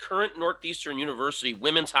and current Northeastern University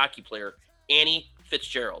women's hockey player, Annie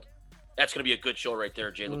Fitzgerald. That's going to be a good show right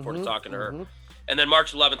there, Jay. Look forward to talking to her. And then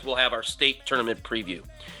March 11th, we'll have our state tournament preview.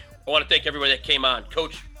 I want to thank everybody that came on.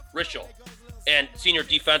 Coach Rischel and senior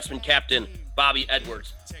defenseman captain Bobby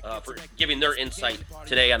Edwards for giving their insight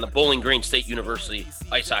today on the Bowling Green State University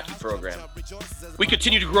ice hockey program. We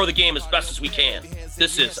continue to grow the game as best as we can.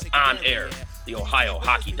 This is On Air, the Ohio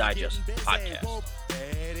Hockey Digest podcast.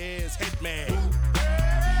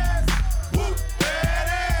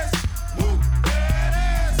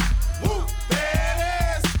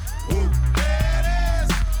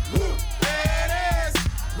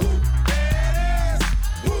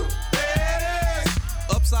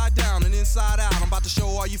 Inside out, I'm about to show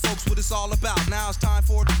all you folks what it's all about. Now it's time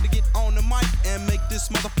for it to get on the mic and make this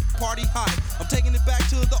party hot. I'm taking it back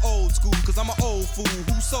to the old school, cause I'm an old fool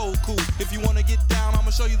who's so cool. If you wanna get down,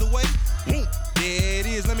 I'ma show you the way. There it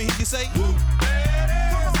is, let me hear you say. Woo,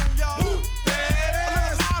 badass, y'all. Woo, badass. A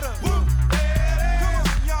little louder. Woo, badass. Come on,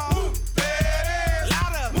 y'all. Woo, badass.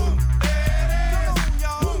 Louder. Woo, badass. Come on,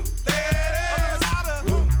 y'all. Woo, badass. A little louder.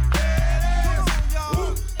 Woo, badass. Come on, y'all.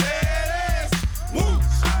 Woo, badass. Woo.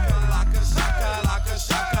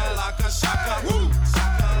 Shaka, woo,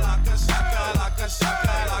 shaka, laka, shaka, laka,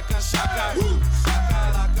 shaka, laka, shaka, woo, shaka,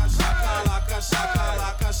 laka, shaka, laka, shaka,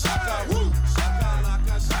 laka, shaka, woo, shaka,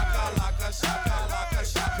 laka, shaka, laka, shaka, laka,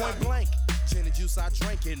 shaka. Point blank, gin and juice I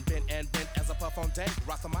drink and bent as I puff on dank.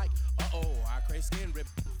 Rock the mic, I crave skin rip.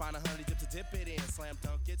 Find a honey dip to dip it in, slam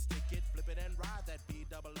dunk it, stick it, flip it and ride that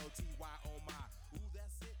BOOTY, oh my.